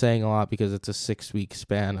 which is saying a lot because it's a 6-week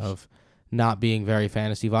span of not being very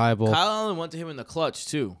fantasy viable. Kyle Allen went to him in the clutch,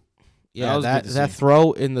 too. Yeah, was good to that see.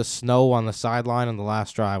 throw in the snow on the sideline on the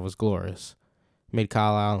last drive was glorious. Made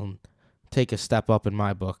Kyle Allen take a step up in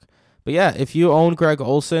my book. But yeah, if you own Greg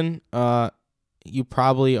Olsen, you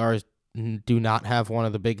probably do not have one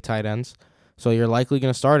of the big tight ends. So you're likely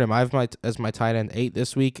going to start him. I have as my tight end 8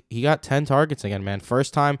 this week. He got 10 targets again, man.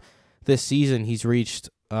 First time this season he's reached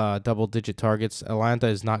double-digit targets. Atlanta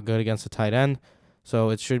is not good against the tight end, so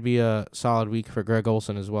it should be a solid week for Greg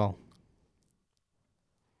Olsen as well.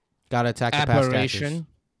 Got to attack the pass catchers.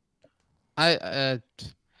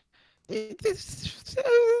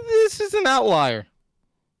 This is an outlier.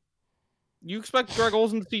 You expect Greg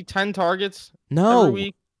Olsen to see 10 targets No, every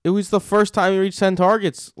week? it was the first time he reached 10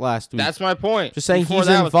 targets last week. That's my point. Just saying Before he's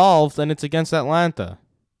that involved, and it's against Atlanta.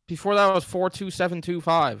 Before that was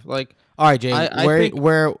 4-2-7-2-5. Like, All right, Jay, I think- who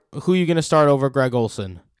are you going to start over Greg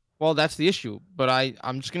Olsen? well, that's the issue. But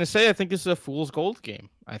I'm just gonna say I think this is a fool's gold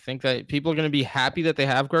game. I think that people are gonna be happy that they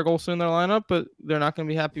have Greg Olsen in their lineup, but they're not gonna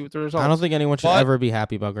be happy with the results. I don't think anyone should But ever be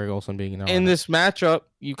happy about Greg Olsen being in their in lineup. this matchup,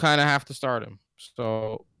 you kind of have to start him.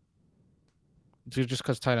 So, just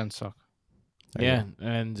because tight ends suck. There you Yeah,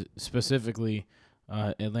 and specifically,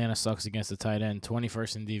 Atlanta sucks against the tight end,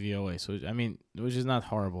 21st in DVOA. So, I mean, which is not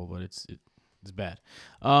horrible, but it's bad.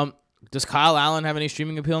 Does Kyle Allen have any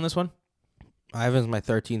streaming appeal in this one? I have him as my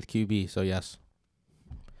 13th QB, so yes.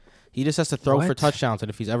 He just has to throw for What? touchdowns, and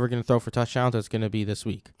if he's ever going to throw for touchdowns, it's going to be this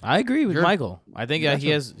week. I agree with You're- Michael. I think That's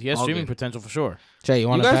he has all streaming good. potential for sure. Jay, you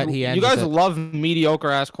want to bet he You ends guys as a, love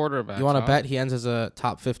mediocre ass quarterbacks. you want to huh? bet he ends as a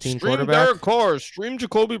top 15 Stream quarterback? Derek Carr, stream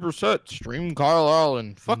Jacoby Brissett, stream Kyle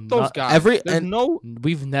Allen. Fuck those Not- guys. There's no.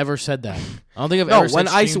 We've never said that. I don't think I've No, ever said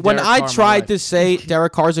stream when Derek I Carr in my tried life. to say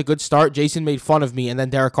Derek Carr's a good start, Jason made fun of me, and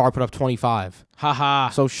then Derek Carr put up 25. Haha.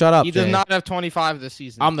 So shut up, He Jay. does not have 25 this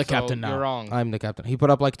season. I'm the so captain now. You're wrong. I'm the captain. He put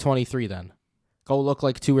up like 23 then. Go look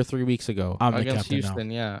like 2 or 3 weeks ago. I'm the Against captain now.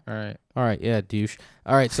 Houston, yeah. All right. All right, yeah, douche.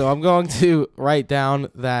 All right, so I'm going to write down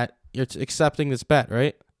that you're accepting this bet,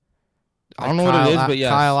 right? I don't know what it is, but yes.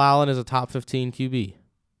 Kyle Allen is a top 15 QB.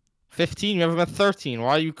 15. You have him at 13. Why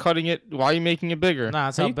are you cutting it? Why are you making it bigger? Nah,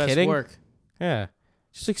 that's Are how you bets kidding? work. Yeah.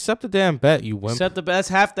 Just accept the damn bet, you wimp. Set the best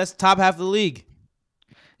half. That's top half of the league.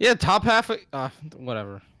 Yeah, top half.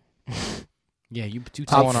 Whatever. Yeah, you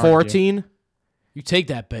Top won't 14? You take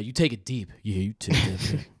that bet. You take it deep. Yeah, you take that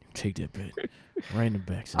bet. You take that bet. Right in the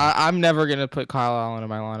back. son. I'm never gonna put Kyle Allen in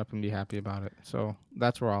my lineup and be happy about it. So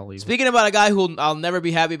that's where I'll leave it. Speaking about a guy who I'll never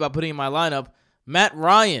be happy about putting in my lineup, Matt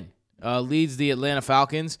Ryan leads the Atlanta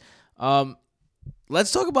Falcons.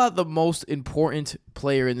 Let's talk about the most important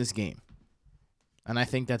player in this game. And I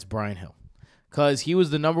think that's Brian Hill. Because he was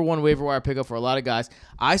the number one waiver wire pickup for a lot of guys.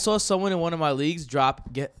 I saw someone in one of my leagues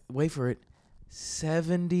wait for it,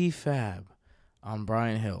 70 fab on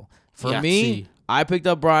Brian Hill. For Yeah, me, see. I picked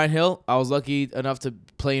up Brian Hill. I was lucky enough to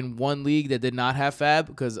play in one league that did not have Fab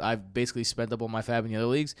because I basically spent up all my Fab in the other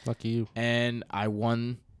leagues. Lucky you. And I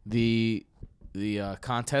won the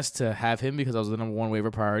contest to have him because I was the number one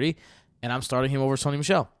waiver priority, and I'm starting him over Sony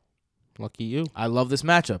Michel. Lucky you. I love this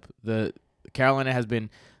matchup. The Carolina has been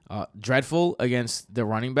dreadful against the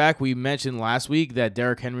running back. We mentioned last week that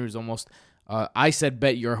Derrick Henry was almost. I said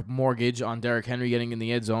bet your mortgage on Derrick Henry getting in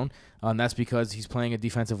the end zone, and that's because he's playing a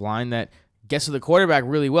defensive line that gets to the quarterback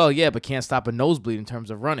really well, yeah, but can't stop a nosebleed in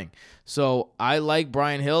terms of running. So I like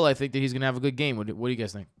Brian Hill. I think that he's going to have a good game. What do you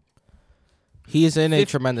guys think? He is in a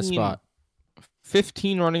tremendous 15 spot.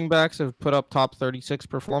 15 running backs have put up top 36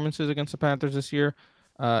 performances against the Panthers this year.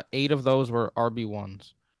 8 of those were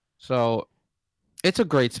RB1s. So it's a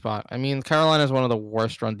great spot. I mean, Carolina is one of the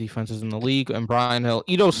worst run defenses in the league, and Brian Hill.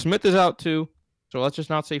 Ito Smith is out too, so let's just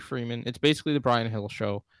not say Freeman. It's basically the Brian Hill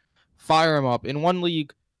show. Fire him up. In one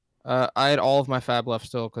league, I had all of my Fab left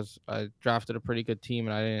still because I drafted a pretty good team,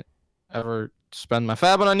 and I didn't ever spend my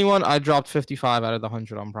Fab on anyone. I dropped 55 out of the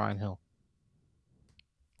 100 on Brian Hill.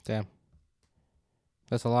 Damn.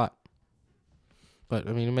 That's a lot. But,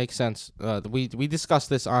 I mean, it makes sense. We discussed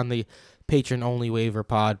this on the patron-only waiver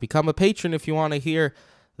pod. Become a patron if you want to hear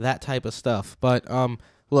that type of stuff. But,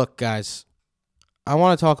 look, guys, I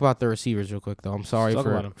want to talk about the receivers real quick, though. I'm sorry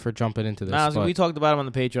for jumping into this. We talked about him on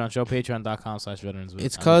the Patreon show, patreon.com/veterans.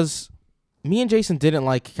 It's because me and Jason didn't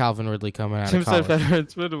like Calvin Ridley coming out of college.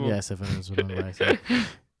 Veterans Winnable. Yes, Veterans Winnable.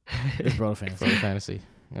 It's Broto fantasy.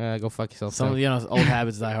 Go fuck yourself. Some of the old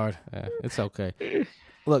habits die hard. Yeah, it's okay.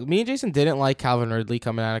 Look, me and Jason didn't like Calvin Ridley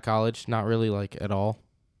coming out of college. Not really, at all.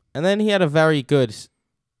 And then he had a very good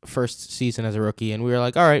first season as a rookie, and we were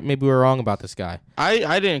like, all right, maybe we were wrong about this guy.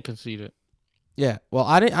 I didn't concede it. Yeah, well,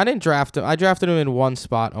 I didn't draft him. I drafted him in one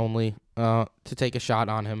spot only to take a shot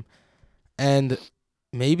on him. And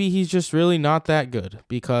maybe he's just really not that good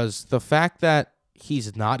because the fact that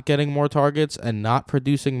he's not getting more targets and not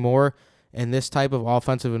producing more in this type of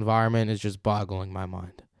offensive environment is just boggling my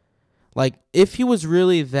mind. If he was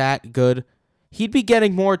really that good, he'd be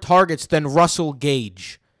getting more targets than Russell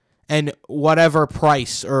Gage and whatever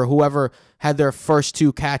Price or whoever had their first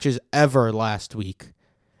 2 catches ever last week.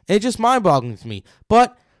 It's just mind-boggling to me.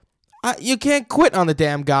 But you can't quit on the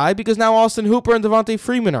damn guy because now Austin Hooper and Devontae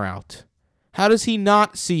Freeman are out. How does he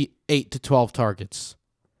not see 8 to 12 targets?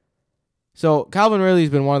 So Calvin Ridley's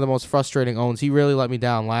been one of the most frustrating owns. He really let me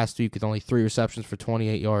down last week with only 3 receptions for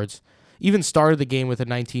 28 yards. Even started the game with a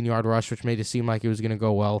 19-yard rush, which made it seem like it was going to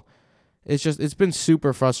go well. It's been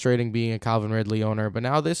super frustrating being a Calvin Ridley owner. But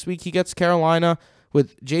now this week he gets Carolina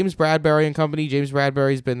with James Bradbury and company. James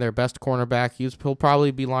Bradbury's been their best cornerback. He'll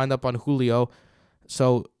probably be lined up on Julio.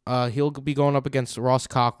 So he'll be going up against Ross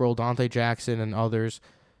Cockrell, Dante Jackson, and others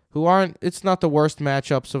who aren't. It's not the worst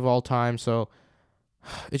matchups of all time. So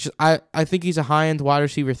it's just I think he's a high-end wide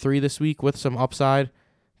receiver 3 this week with some upside.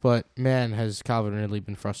 But man, has Calvin Ridley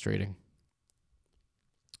been frustrating.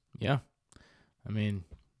 Yeah. I mean,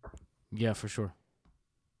 yeah, for sure.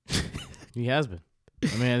 He has been.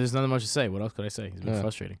 I mean, there's nothing much to say. What else could I say? He's been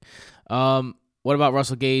frustrating. What about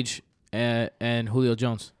Russell Gage and Julio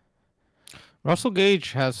Jones? Russell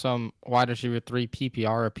Gage has some wide receiver 3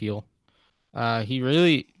 PPR appeal. He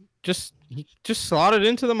really just slotted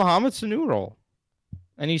into the Mohamed Sanu role.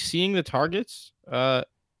 And he's seeing the targets.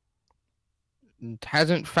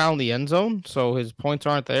 Hasn't found the end zone, so his points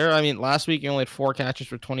aren't there. I mean, last week he only had 4 catches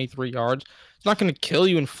for 23 yards. It's not going to kill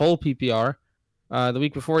you in full PPR. The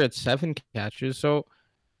week before he had 7 catches, so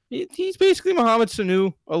he's basically Mohamed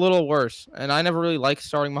Sanu, a little worse. And I never really liked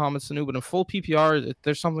starting Mohamed Sanu, but in full PPR,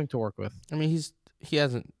 there's something to work with. I mean, he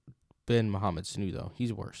hasn't been Mohamed Sanu though.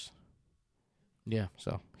 He's worse. Yeah,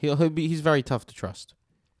 so he's very tough to trust.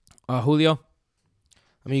 Julio.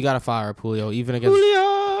 I mean, you got to fire up Julio even against Julio!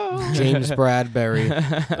 James Bradbury,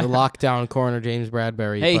 the lockdown corner James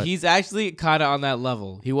Bradbury. Hey, he's actually kind of on that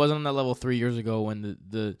level. He wasn't on that level 3 years ago when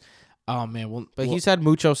the oh man. But he's had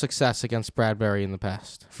mucho success against Bradbury in the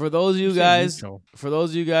past. For those of you guys,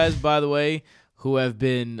 by the way, who have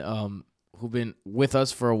been who've been with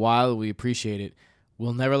us for a while, we appreciate it.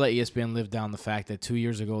 We'll never let ESPN live down the fact that 2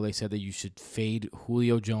 years ago they said that you should fade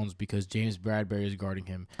Julio Jones because James Bradbury is guarding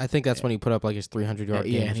him. I think that's when he put up his 300-yard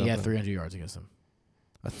game. Yeah, and he had 300 yards against him.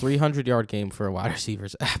 A 300-yard game for a wide receiver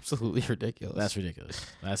is absolutely ridiculous. That's ridiculous.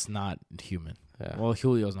 That's not human. Yeah. Well,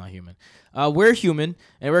 Julio's not human. We're human,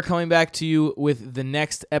 and we're coming back to you with the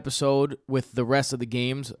next episode with the rest of the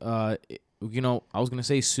games. I was going to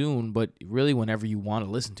say soon, but really whenever you want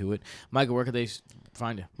to listen to it. Michael, where could they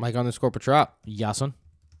find you? Mike_Petrop. Yasun?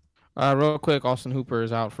 Real quick, Austin Hooper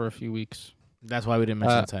is out for a few weeks. That's why we didn't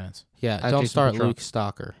mention the tight ends. Yeah, don't Jason start Petrop. Luke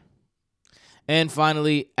Stalker. And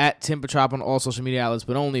finally, at Tim Petrop on all social media outlets,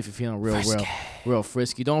 but only if you're feeling real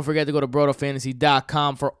frisky. Don't forget to go to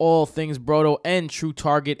BrotoFantasy.com for all things Broto and true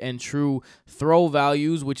target and true throw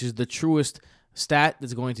values, which is the truest stat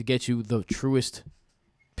that's going to get you the truest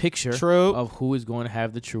picture of who is going to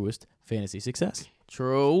have the truest fantasy success.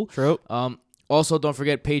 True. Also, don't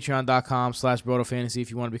forget patreon.com/BrotoFantasy if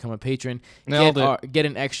you want to become a patron. Get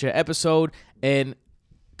an extra episode and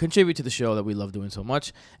contribute to the show that we love doing so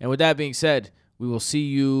much. And with that being said, we will see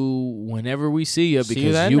you whenever we see you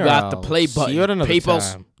because you got the play button. See you at another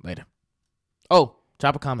Peoples. time. Later. Oh,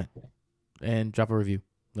 drop a comment and drop a review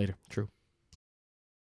later. True.